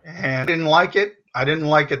 And I didn't like it. I didn't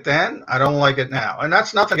like it then. I don't like it now. And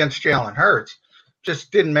that's nothing against Jalen Hurts.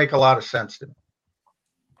 Just didn't make a lot of sense to me.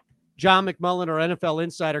 John McMullen, our NFL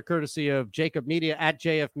insider, courtesy of Jacob Media, at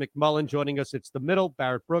JF McMullen, joining us. It's The Middle.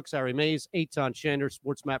 Barrett Brooks, Harry Mays, Eitan Shander,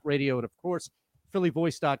 Sports Map Radio, and, of course,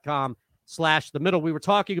 phillyvoice.com/The Middle. We were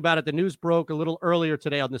talking about it. The news broke a little earlier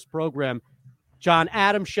today on this program. John,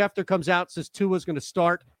 Adam Schefter comes out, says Tua's going to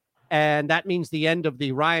start, and that means the end of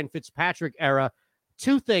the Ryan Fitzpatrick era.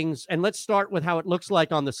 Two things, and let's start with how it looks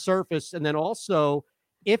like on the surface, and then also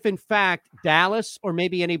if, in fact, Dallas or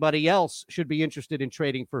maybe anybody else should be interested in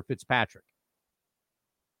trading for Fitzpatrick.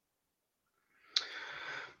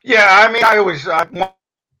 Yeah, I mean, my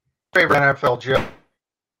favorite NFL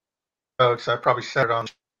jokes, I probably said it on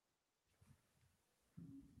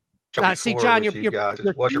see, John, you guys.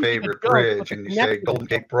 What's your favorite bridge? And you say Golden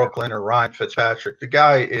Gate Brooklyn or Ryan Fitzpatrick. The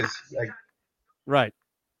guy is like, right.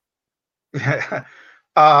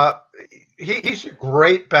 He's a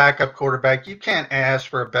great backup quarterback. You can't ask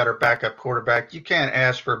for a better backup quarterback. You can't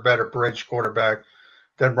ask for a better bridge quarterback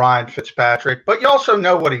than Ryan Fitzpatrick. But you also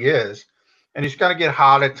know what he is, and he's going to get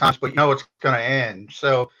hot at times, but you know it's going to end.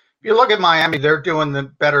 So if you look at Miami, they're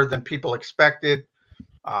doing better than people expected.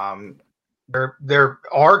 They're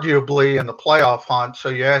arguably in the playoff hunt. So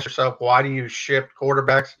you ask yourself, why do you ship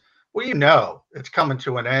quarterbacks? Well, it's coming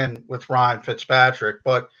to an end with Ryan Fitzpatrick,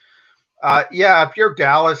 but if you're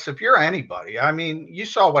Dallas, if you're anybody, I mean, you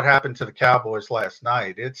saw what happened to the Cowboys last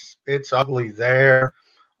night. It's ugly there.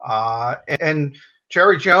 And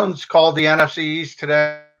Jerry Jones called the NFC East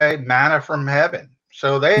today manna from heaven.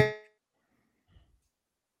 So that's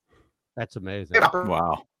amazing.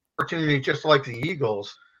 Wow. Opportunity, just like the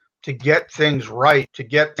Eagles, to get things right, to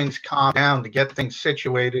get things calmed down, to get things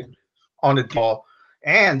situated on the ball,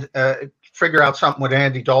 and figure out something with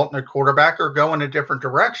Andy Dalton at quarterback or go in a different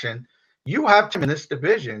direction. You have to in this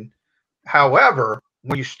division. However,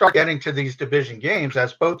 when you start getting to these division games,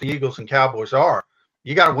 as both the Eagles and Cowboys are,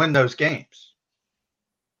 You got to win those games.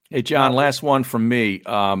 Hey, John, last one from me.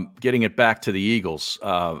 Getting it back to the Eagles.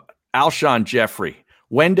 Alshon Jeffrey,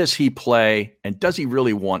 when does he play, and does he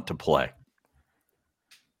really want to play?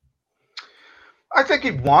 I think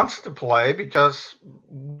he wants to play because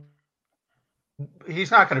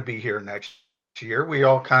he's not going to be here next year. We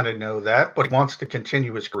all kind of know that, but he wants to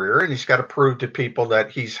continue his career, and he's got to prove to people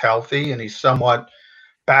that he's healthy and he's somewhat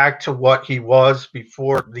back to what he was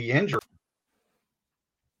before the injury.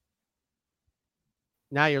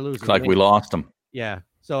 Now you're losing. Looks like we lost him. Yeah.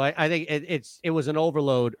 So I think it was an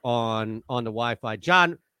overload on the Wi-Fi.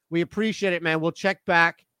 John, we appreciate it, man. We'll check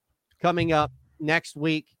back coming up next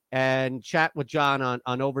week and chat with John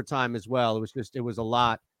on overtime as well. It was a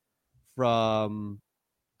lot from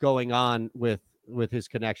going on with his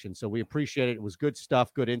connection. So we appreciate it. It was good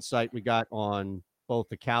stuff, good insight we got on both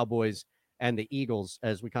the Cowboys and the Eagles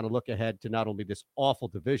as we kind of look ahead to not only this awful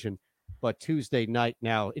division, but Tuesday night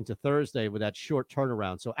now into Thursday with that short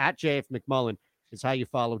turnaround. So at JF McMullen is how you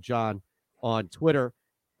follow John on Twitter,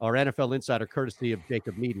 our NFL Insider, courtesy of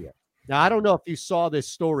Jacob Media. Now, I don't know if you saw this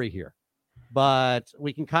story here, but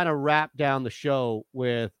we can kind of wrap down the show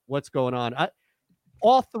with what's going on.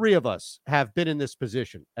 All three of us have been in this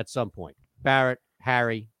position at some point. Barrett,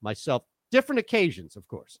 Harry, myself, different occasions, of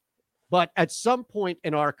course. But at some point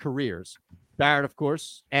in our careers, Barrett, of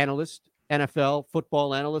course, analyst, NFL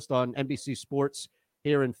football analyst on NBC Sports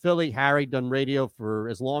here in Philly. Harry done radio for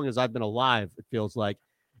as long as I've been alive, it feels like.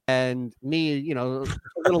 And me, a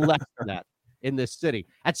little less than that in this city.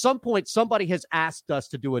 At some point, somebody has asked us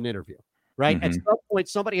to do an interview, right? Mm-hmm. At some point,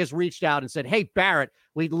 somebody has reached out and said, hey, Barrett,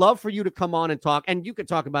 we'd love for you to come on and talk. And you can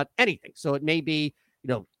talk about anything. So it may be,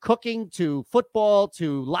 cooking to football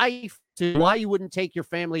to life to why you wouldn't take your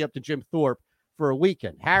family up to Jim Thorpe for a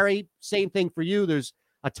weekend. Harry, same thing for you. There's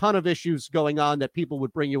a ton of issues going on that people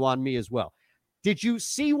would bring you on me as well. Did you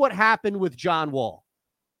see what happened with John Wall?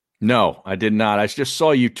 No, I did not. I just saw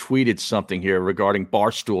you tweeted something here regarding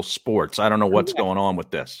Barstool Sports. I don't know what's going on with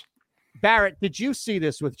this. Barrett, did you see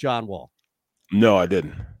this with John Wall? No, I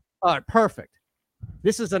didn't. All right, perfect.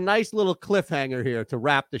 This is a nice little cliffhanger here to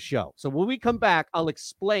wrap the show. So when we come back, I'll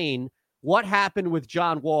explain what happened with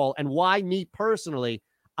John Wall and why me personally,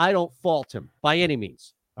 I don't fault him by any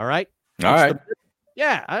means. All right? All right.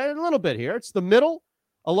 Yeah, a little bit here. It's the middle.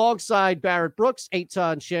 Alongside Barrett Brooks,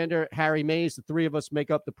 Eitan Shander, Harry Mays, the three of us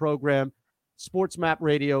make up the program. Sports Map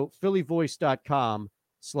Radio,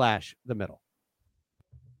 phillyvoice.com/the middle.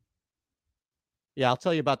 Yeah, I'll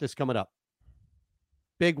tell you about this coming up.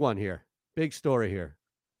 Big one here. Big story here.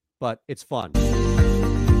 But it's fun.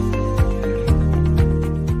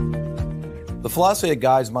 The philosophy that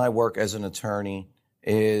guides my work as an attorney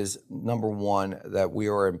is, number one, that we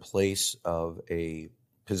are in place of a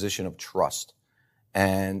position of trust.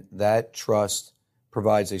 And that trust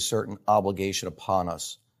provides a certain obligation upon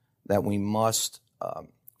us that we must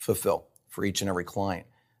fulfill for each and every client.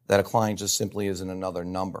 That a client just simply isn't another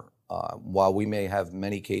number. While we may have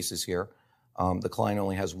many cases here, the client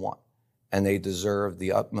only has one. And they deserve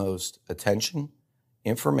the utmost attention,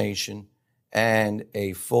 information, and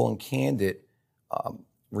a full and candid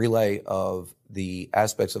relay of the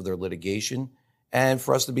aspects of their litigation, and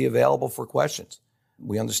for us to be available for questions.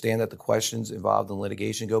 We understand that the questions involved in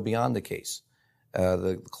litigation go beyond the case.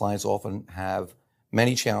 The clients often have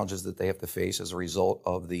many challenges that they have to face as a result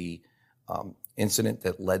of the incident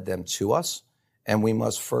that led them to us. And we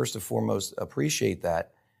must first and foremost appreciate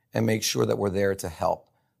that and make sure that we're there to help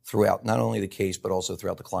throughout not only the case, but also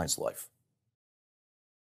throughout the client's life.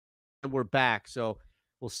 And we're back. So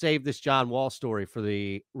we'll save this John Wall story for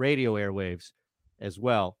the radio airwaves as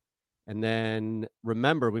well. And then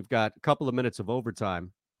remember, we've got a couple of minutes of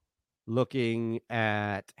overtime looking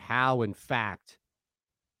at how, in fact,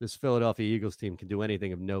 this Philadelphia Eagles team can do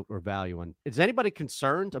anything of note or value. And is anybody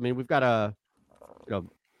concerned? I mean, we've got a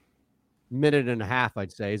minute and a half,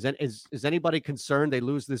 I'd say. Is anybody concerned they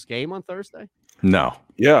lose this game on Thursday? No.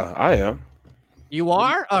 Yeah, I am. You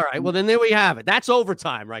are? All right. Well, then there we have it. That's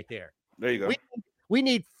overtime right there. There you go. We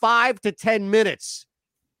need 5 to 10 minutes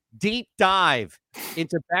deep dive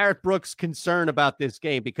into Barrett Brooks' concern about this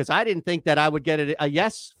game, because I didn't think that I would get a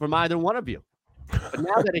yes from either one of you. But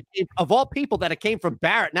now that it came, of all people, that it came from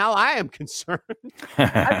Barrett, now I am concerned.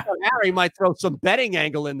 I thought Harry might throw some betting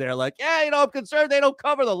angle in there, like, yeah, I'm concerned they don't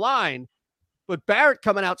cover the line. But Barrett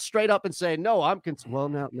coming out straight up and saying, no, I'm concerned. Well,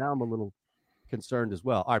 now I'm a little concerned as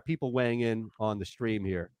well. All right, people weighing in on the stream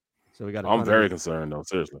here. So we got. I'm very concerned, though.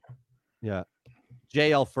 Seriously. Yeah.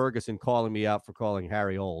 JL Ferguson calling me out for calling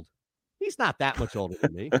Harry old. He's not that much older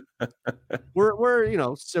than me. We're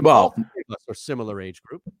Well, similar age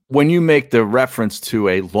group. When you make the reference to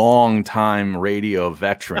a long-time radio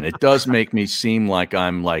veteran, it does make me seem like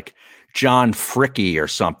I'm like John Fricke or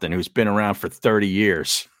something who's been around for 30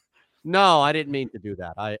 years. No, I didn't mean to do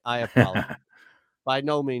that. I apologize. By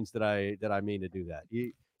no means did I mean to do that.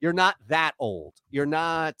 You're not that old. You're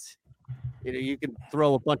not. You can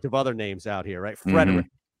throw a bunch of other names out here, right? Frederick.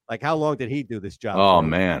 Like, how long did he do this job? Oh,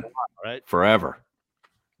 man. Right? Forever.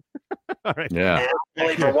 All right. Yeah.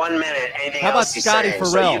 Only for 1 minute. Anything How about else he's Scotty saying.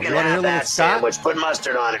 Farrell? So you You can wanna hear a have little that Scott? sandwich, put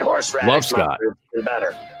mustard on it, horseradish. Love Scott. mustard, even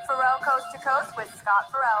better. Farrell Coast to Coast with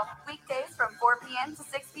Scott Farrell. Weekdays from 4 p.m. to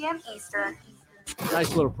 6 p.m. Eastern.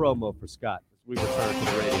 Nice little promo for Scott. We return to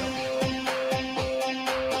the radio.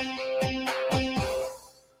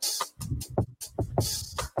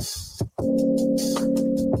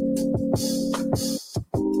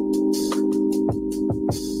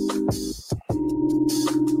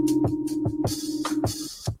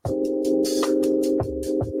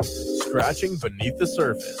 Scratching beneath the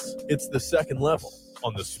surface. It's the second level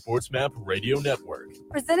on the SportsMap Radio Network.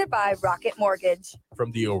 Presented by Rocket Mortgage.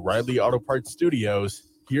 From the O'Reilly Auto Parts Studios,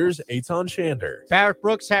 here's Eitan Shander. Barrett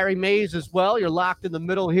Brooks, Harry Mays as well. You're locked in the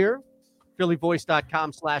middle here.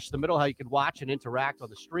 PhillyVoice.com/the middle, how you can watch and interact on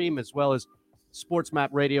the stream, as well as SportsMap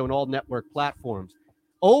Radio and all network platforms.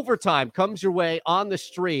 Overtime comes your way on the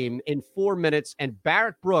stream in 4 minutes, and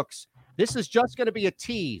Barrett Brooks, this is just going to be a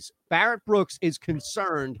tease. Barrett Brooks is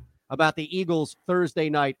concerned about the Eagles Thursday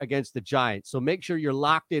night against the Giants. So make sure you're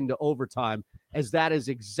locked into overtime, as that is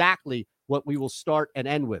exactly what we will start and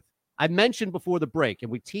end with. I mentioned before the break, and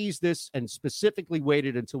we teased this and specifically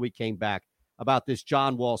waited until we came back about this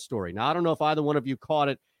John Wall story. Now, I don't know if either one of you caught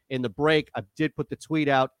it in the break. I did put the tweet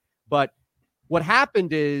out, but what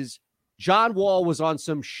happened is John Wall was on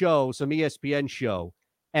some show, some ESPN show,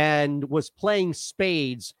 and was playing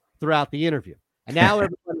spades throughout the interview. And now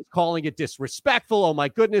everybody's calling it disrespectful. Oh, my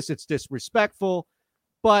goodness, it's disrespectful.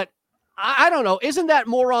 But I don't know. Isn't that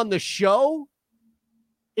more on the show?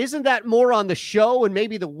 Isn't that more on the show and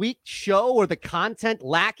maybe the weak show, or the content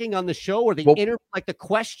lacking on the show, or the like the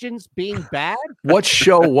questions being bad? What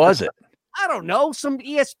show was it? I don't know. Some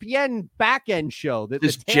ESPN back-end show.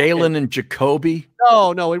 Is Jalen and Jacoby?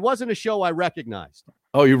 No, it wasn't a show I recognized.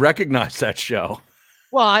 Oh, you recognize that show?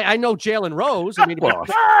 Well, I know Jalen Rose. I mean, Well,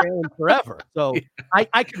 Jalen forever. So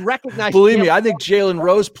I can recognize. Believe me, Jalen I think Jalen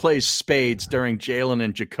Rose plays spades during Jalen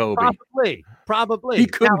and Jacoby. Probably. He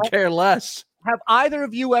couldn't care less. Have either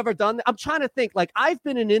of you ever done that? I'm trying to think. Like, I've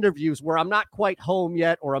been in interviews where I'm not quite home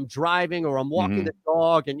yet, or I'm driving, or I'm walking the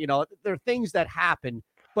dog, and there are things that happen,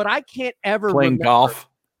 but I can't ever Playing remember. golf.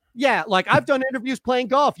 Yeah, like I've done interviews playing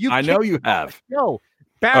golf. I know you have. No,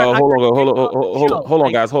 Barrett. Hold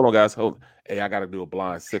on, guys. Hey, I got to do a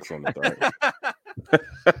blind six on this.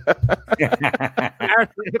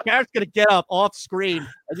 Barrett's going to get up off screen,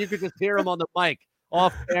 and you can just hear him on the mic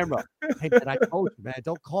off camera. Hey, man, I told you, man,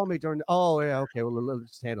 don't call me during. Oh, yeah, okay. Well, let's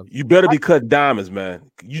just handle it. You better be cutting diamonds, man.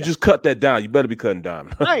 You just cut that down. You better be cutting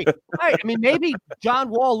diamonds. Right. I mean, maybe John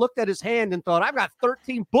Wall looked at his hand and thought, I've got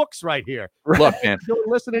 13 books right here. Look, man,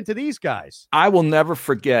 listening to these guys. I will never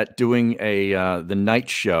forget doing the night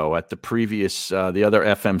show at the previous the other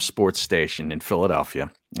FM sports station in Philadelphia.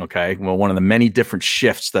 Okay, well, one of the many different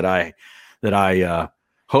shifts that I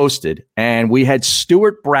hosted, and we had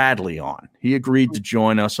Stuart Bradley on. He agreed to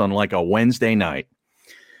join us on like a Wednesday night,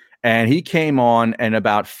 and he came on, and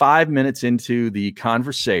about 5 minutes into the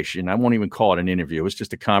conversation, I won't even call it an interview, it was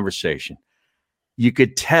just a conversation, you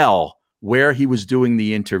could tell where he was doing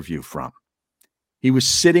the interview from. He was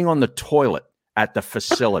sitting on the toilet at the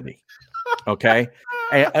facility. Okay.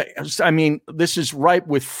 I mean, this is right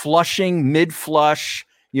with flushing, mid-flush,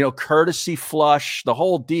 courtesy flush, the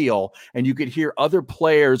whole deal. And you could hear other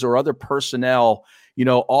players or other personnel,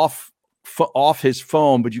 off his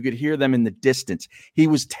phone, but you could hear them in the distance. He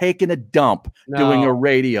was taking a dump doing a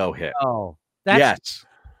radio hit. Oh, yes.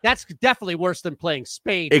 That's definitely worse than playing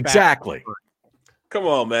spades. Exactly. Come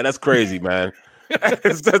on, man. That's crazy, man. I'm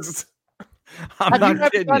Have you not ever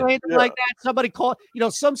kidding done you. anything like that? Somebody called,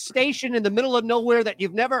 some station in the middle of nowhere that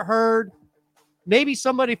you've never heard. Maybe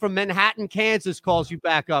somebody from Manhattan, Kansas calls you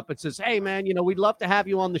back up and says, hey, man, we'd love to have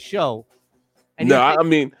you on the show. And no, I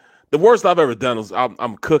mean, the worst I've ever done is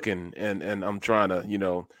I'm cooking and I'm trying to,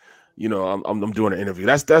 I'm doing an interview.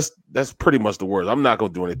 That's pretty much the worst. I'm not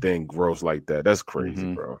going to do anything gross like that. That's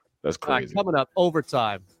crazy, bro. That's All right, crazy. coming up,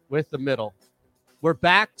 overtime with the middle. We're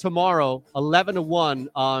back tomorrow, 11 to 1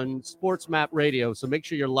 on SportsMap Radio. So make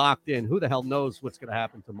sure you're locked in. Who the hell knows what's going to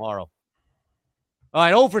happen tomorrow? All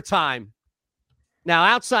right, overtime. Now,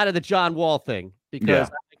 outside of the John Wall thing, because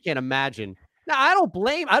I think can't imagine. No, I don't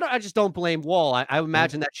blame. I just don't blame Wall. I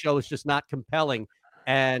imagine that show is just not compelling,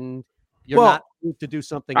 and you're not moved to do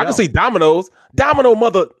something I else. can see Domino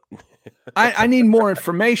mother. I need more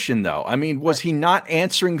information, though. I mean, was he not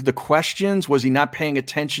answering the questions? Was he not paying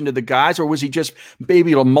attention to the guys? Or was he just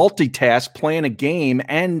maybe able to multitask, playing a game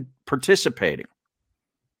and participating?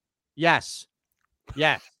 Yes.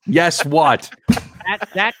 Yes, what?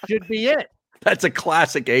 That should be it. That's a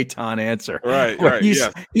classic Aton answer. Right.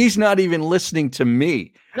 He's not even listening to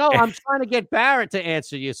me. No, I'm trying to get Barrett to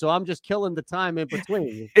answer you, so I'm just killing the time in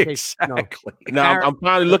between. Exactly. No, I'm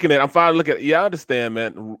finally looking at it. Yeah, I understand,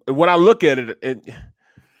 man. When I look at it,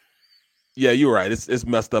 yeah, you're right. It's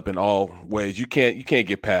messed up in all ways. You can't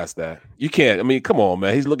get past that. You can't. I mean, come on,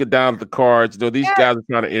 man. He's looking down at the cards. These guys are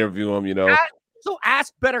trying to interview him, So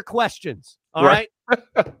ask better questions. All right.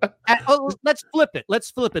 Let's flip it.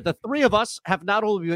 The three of us have not only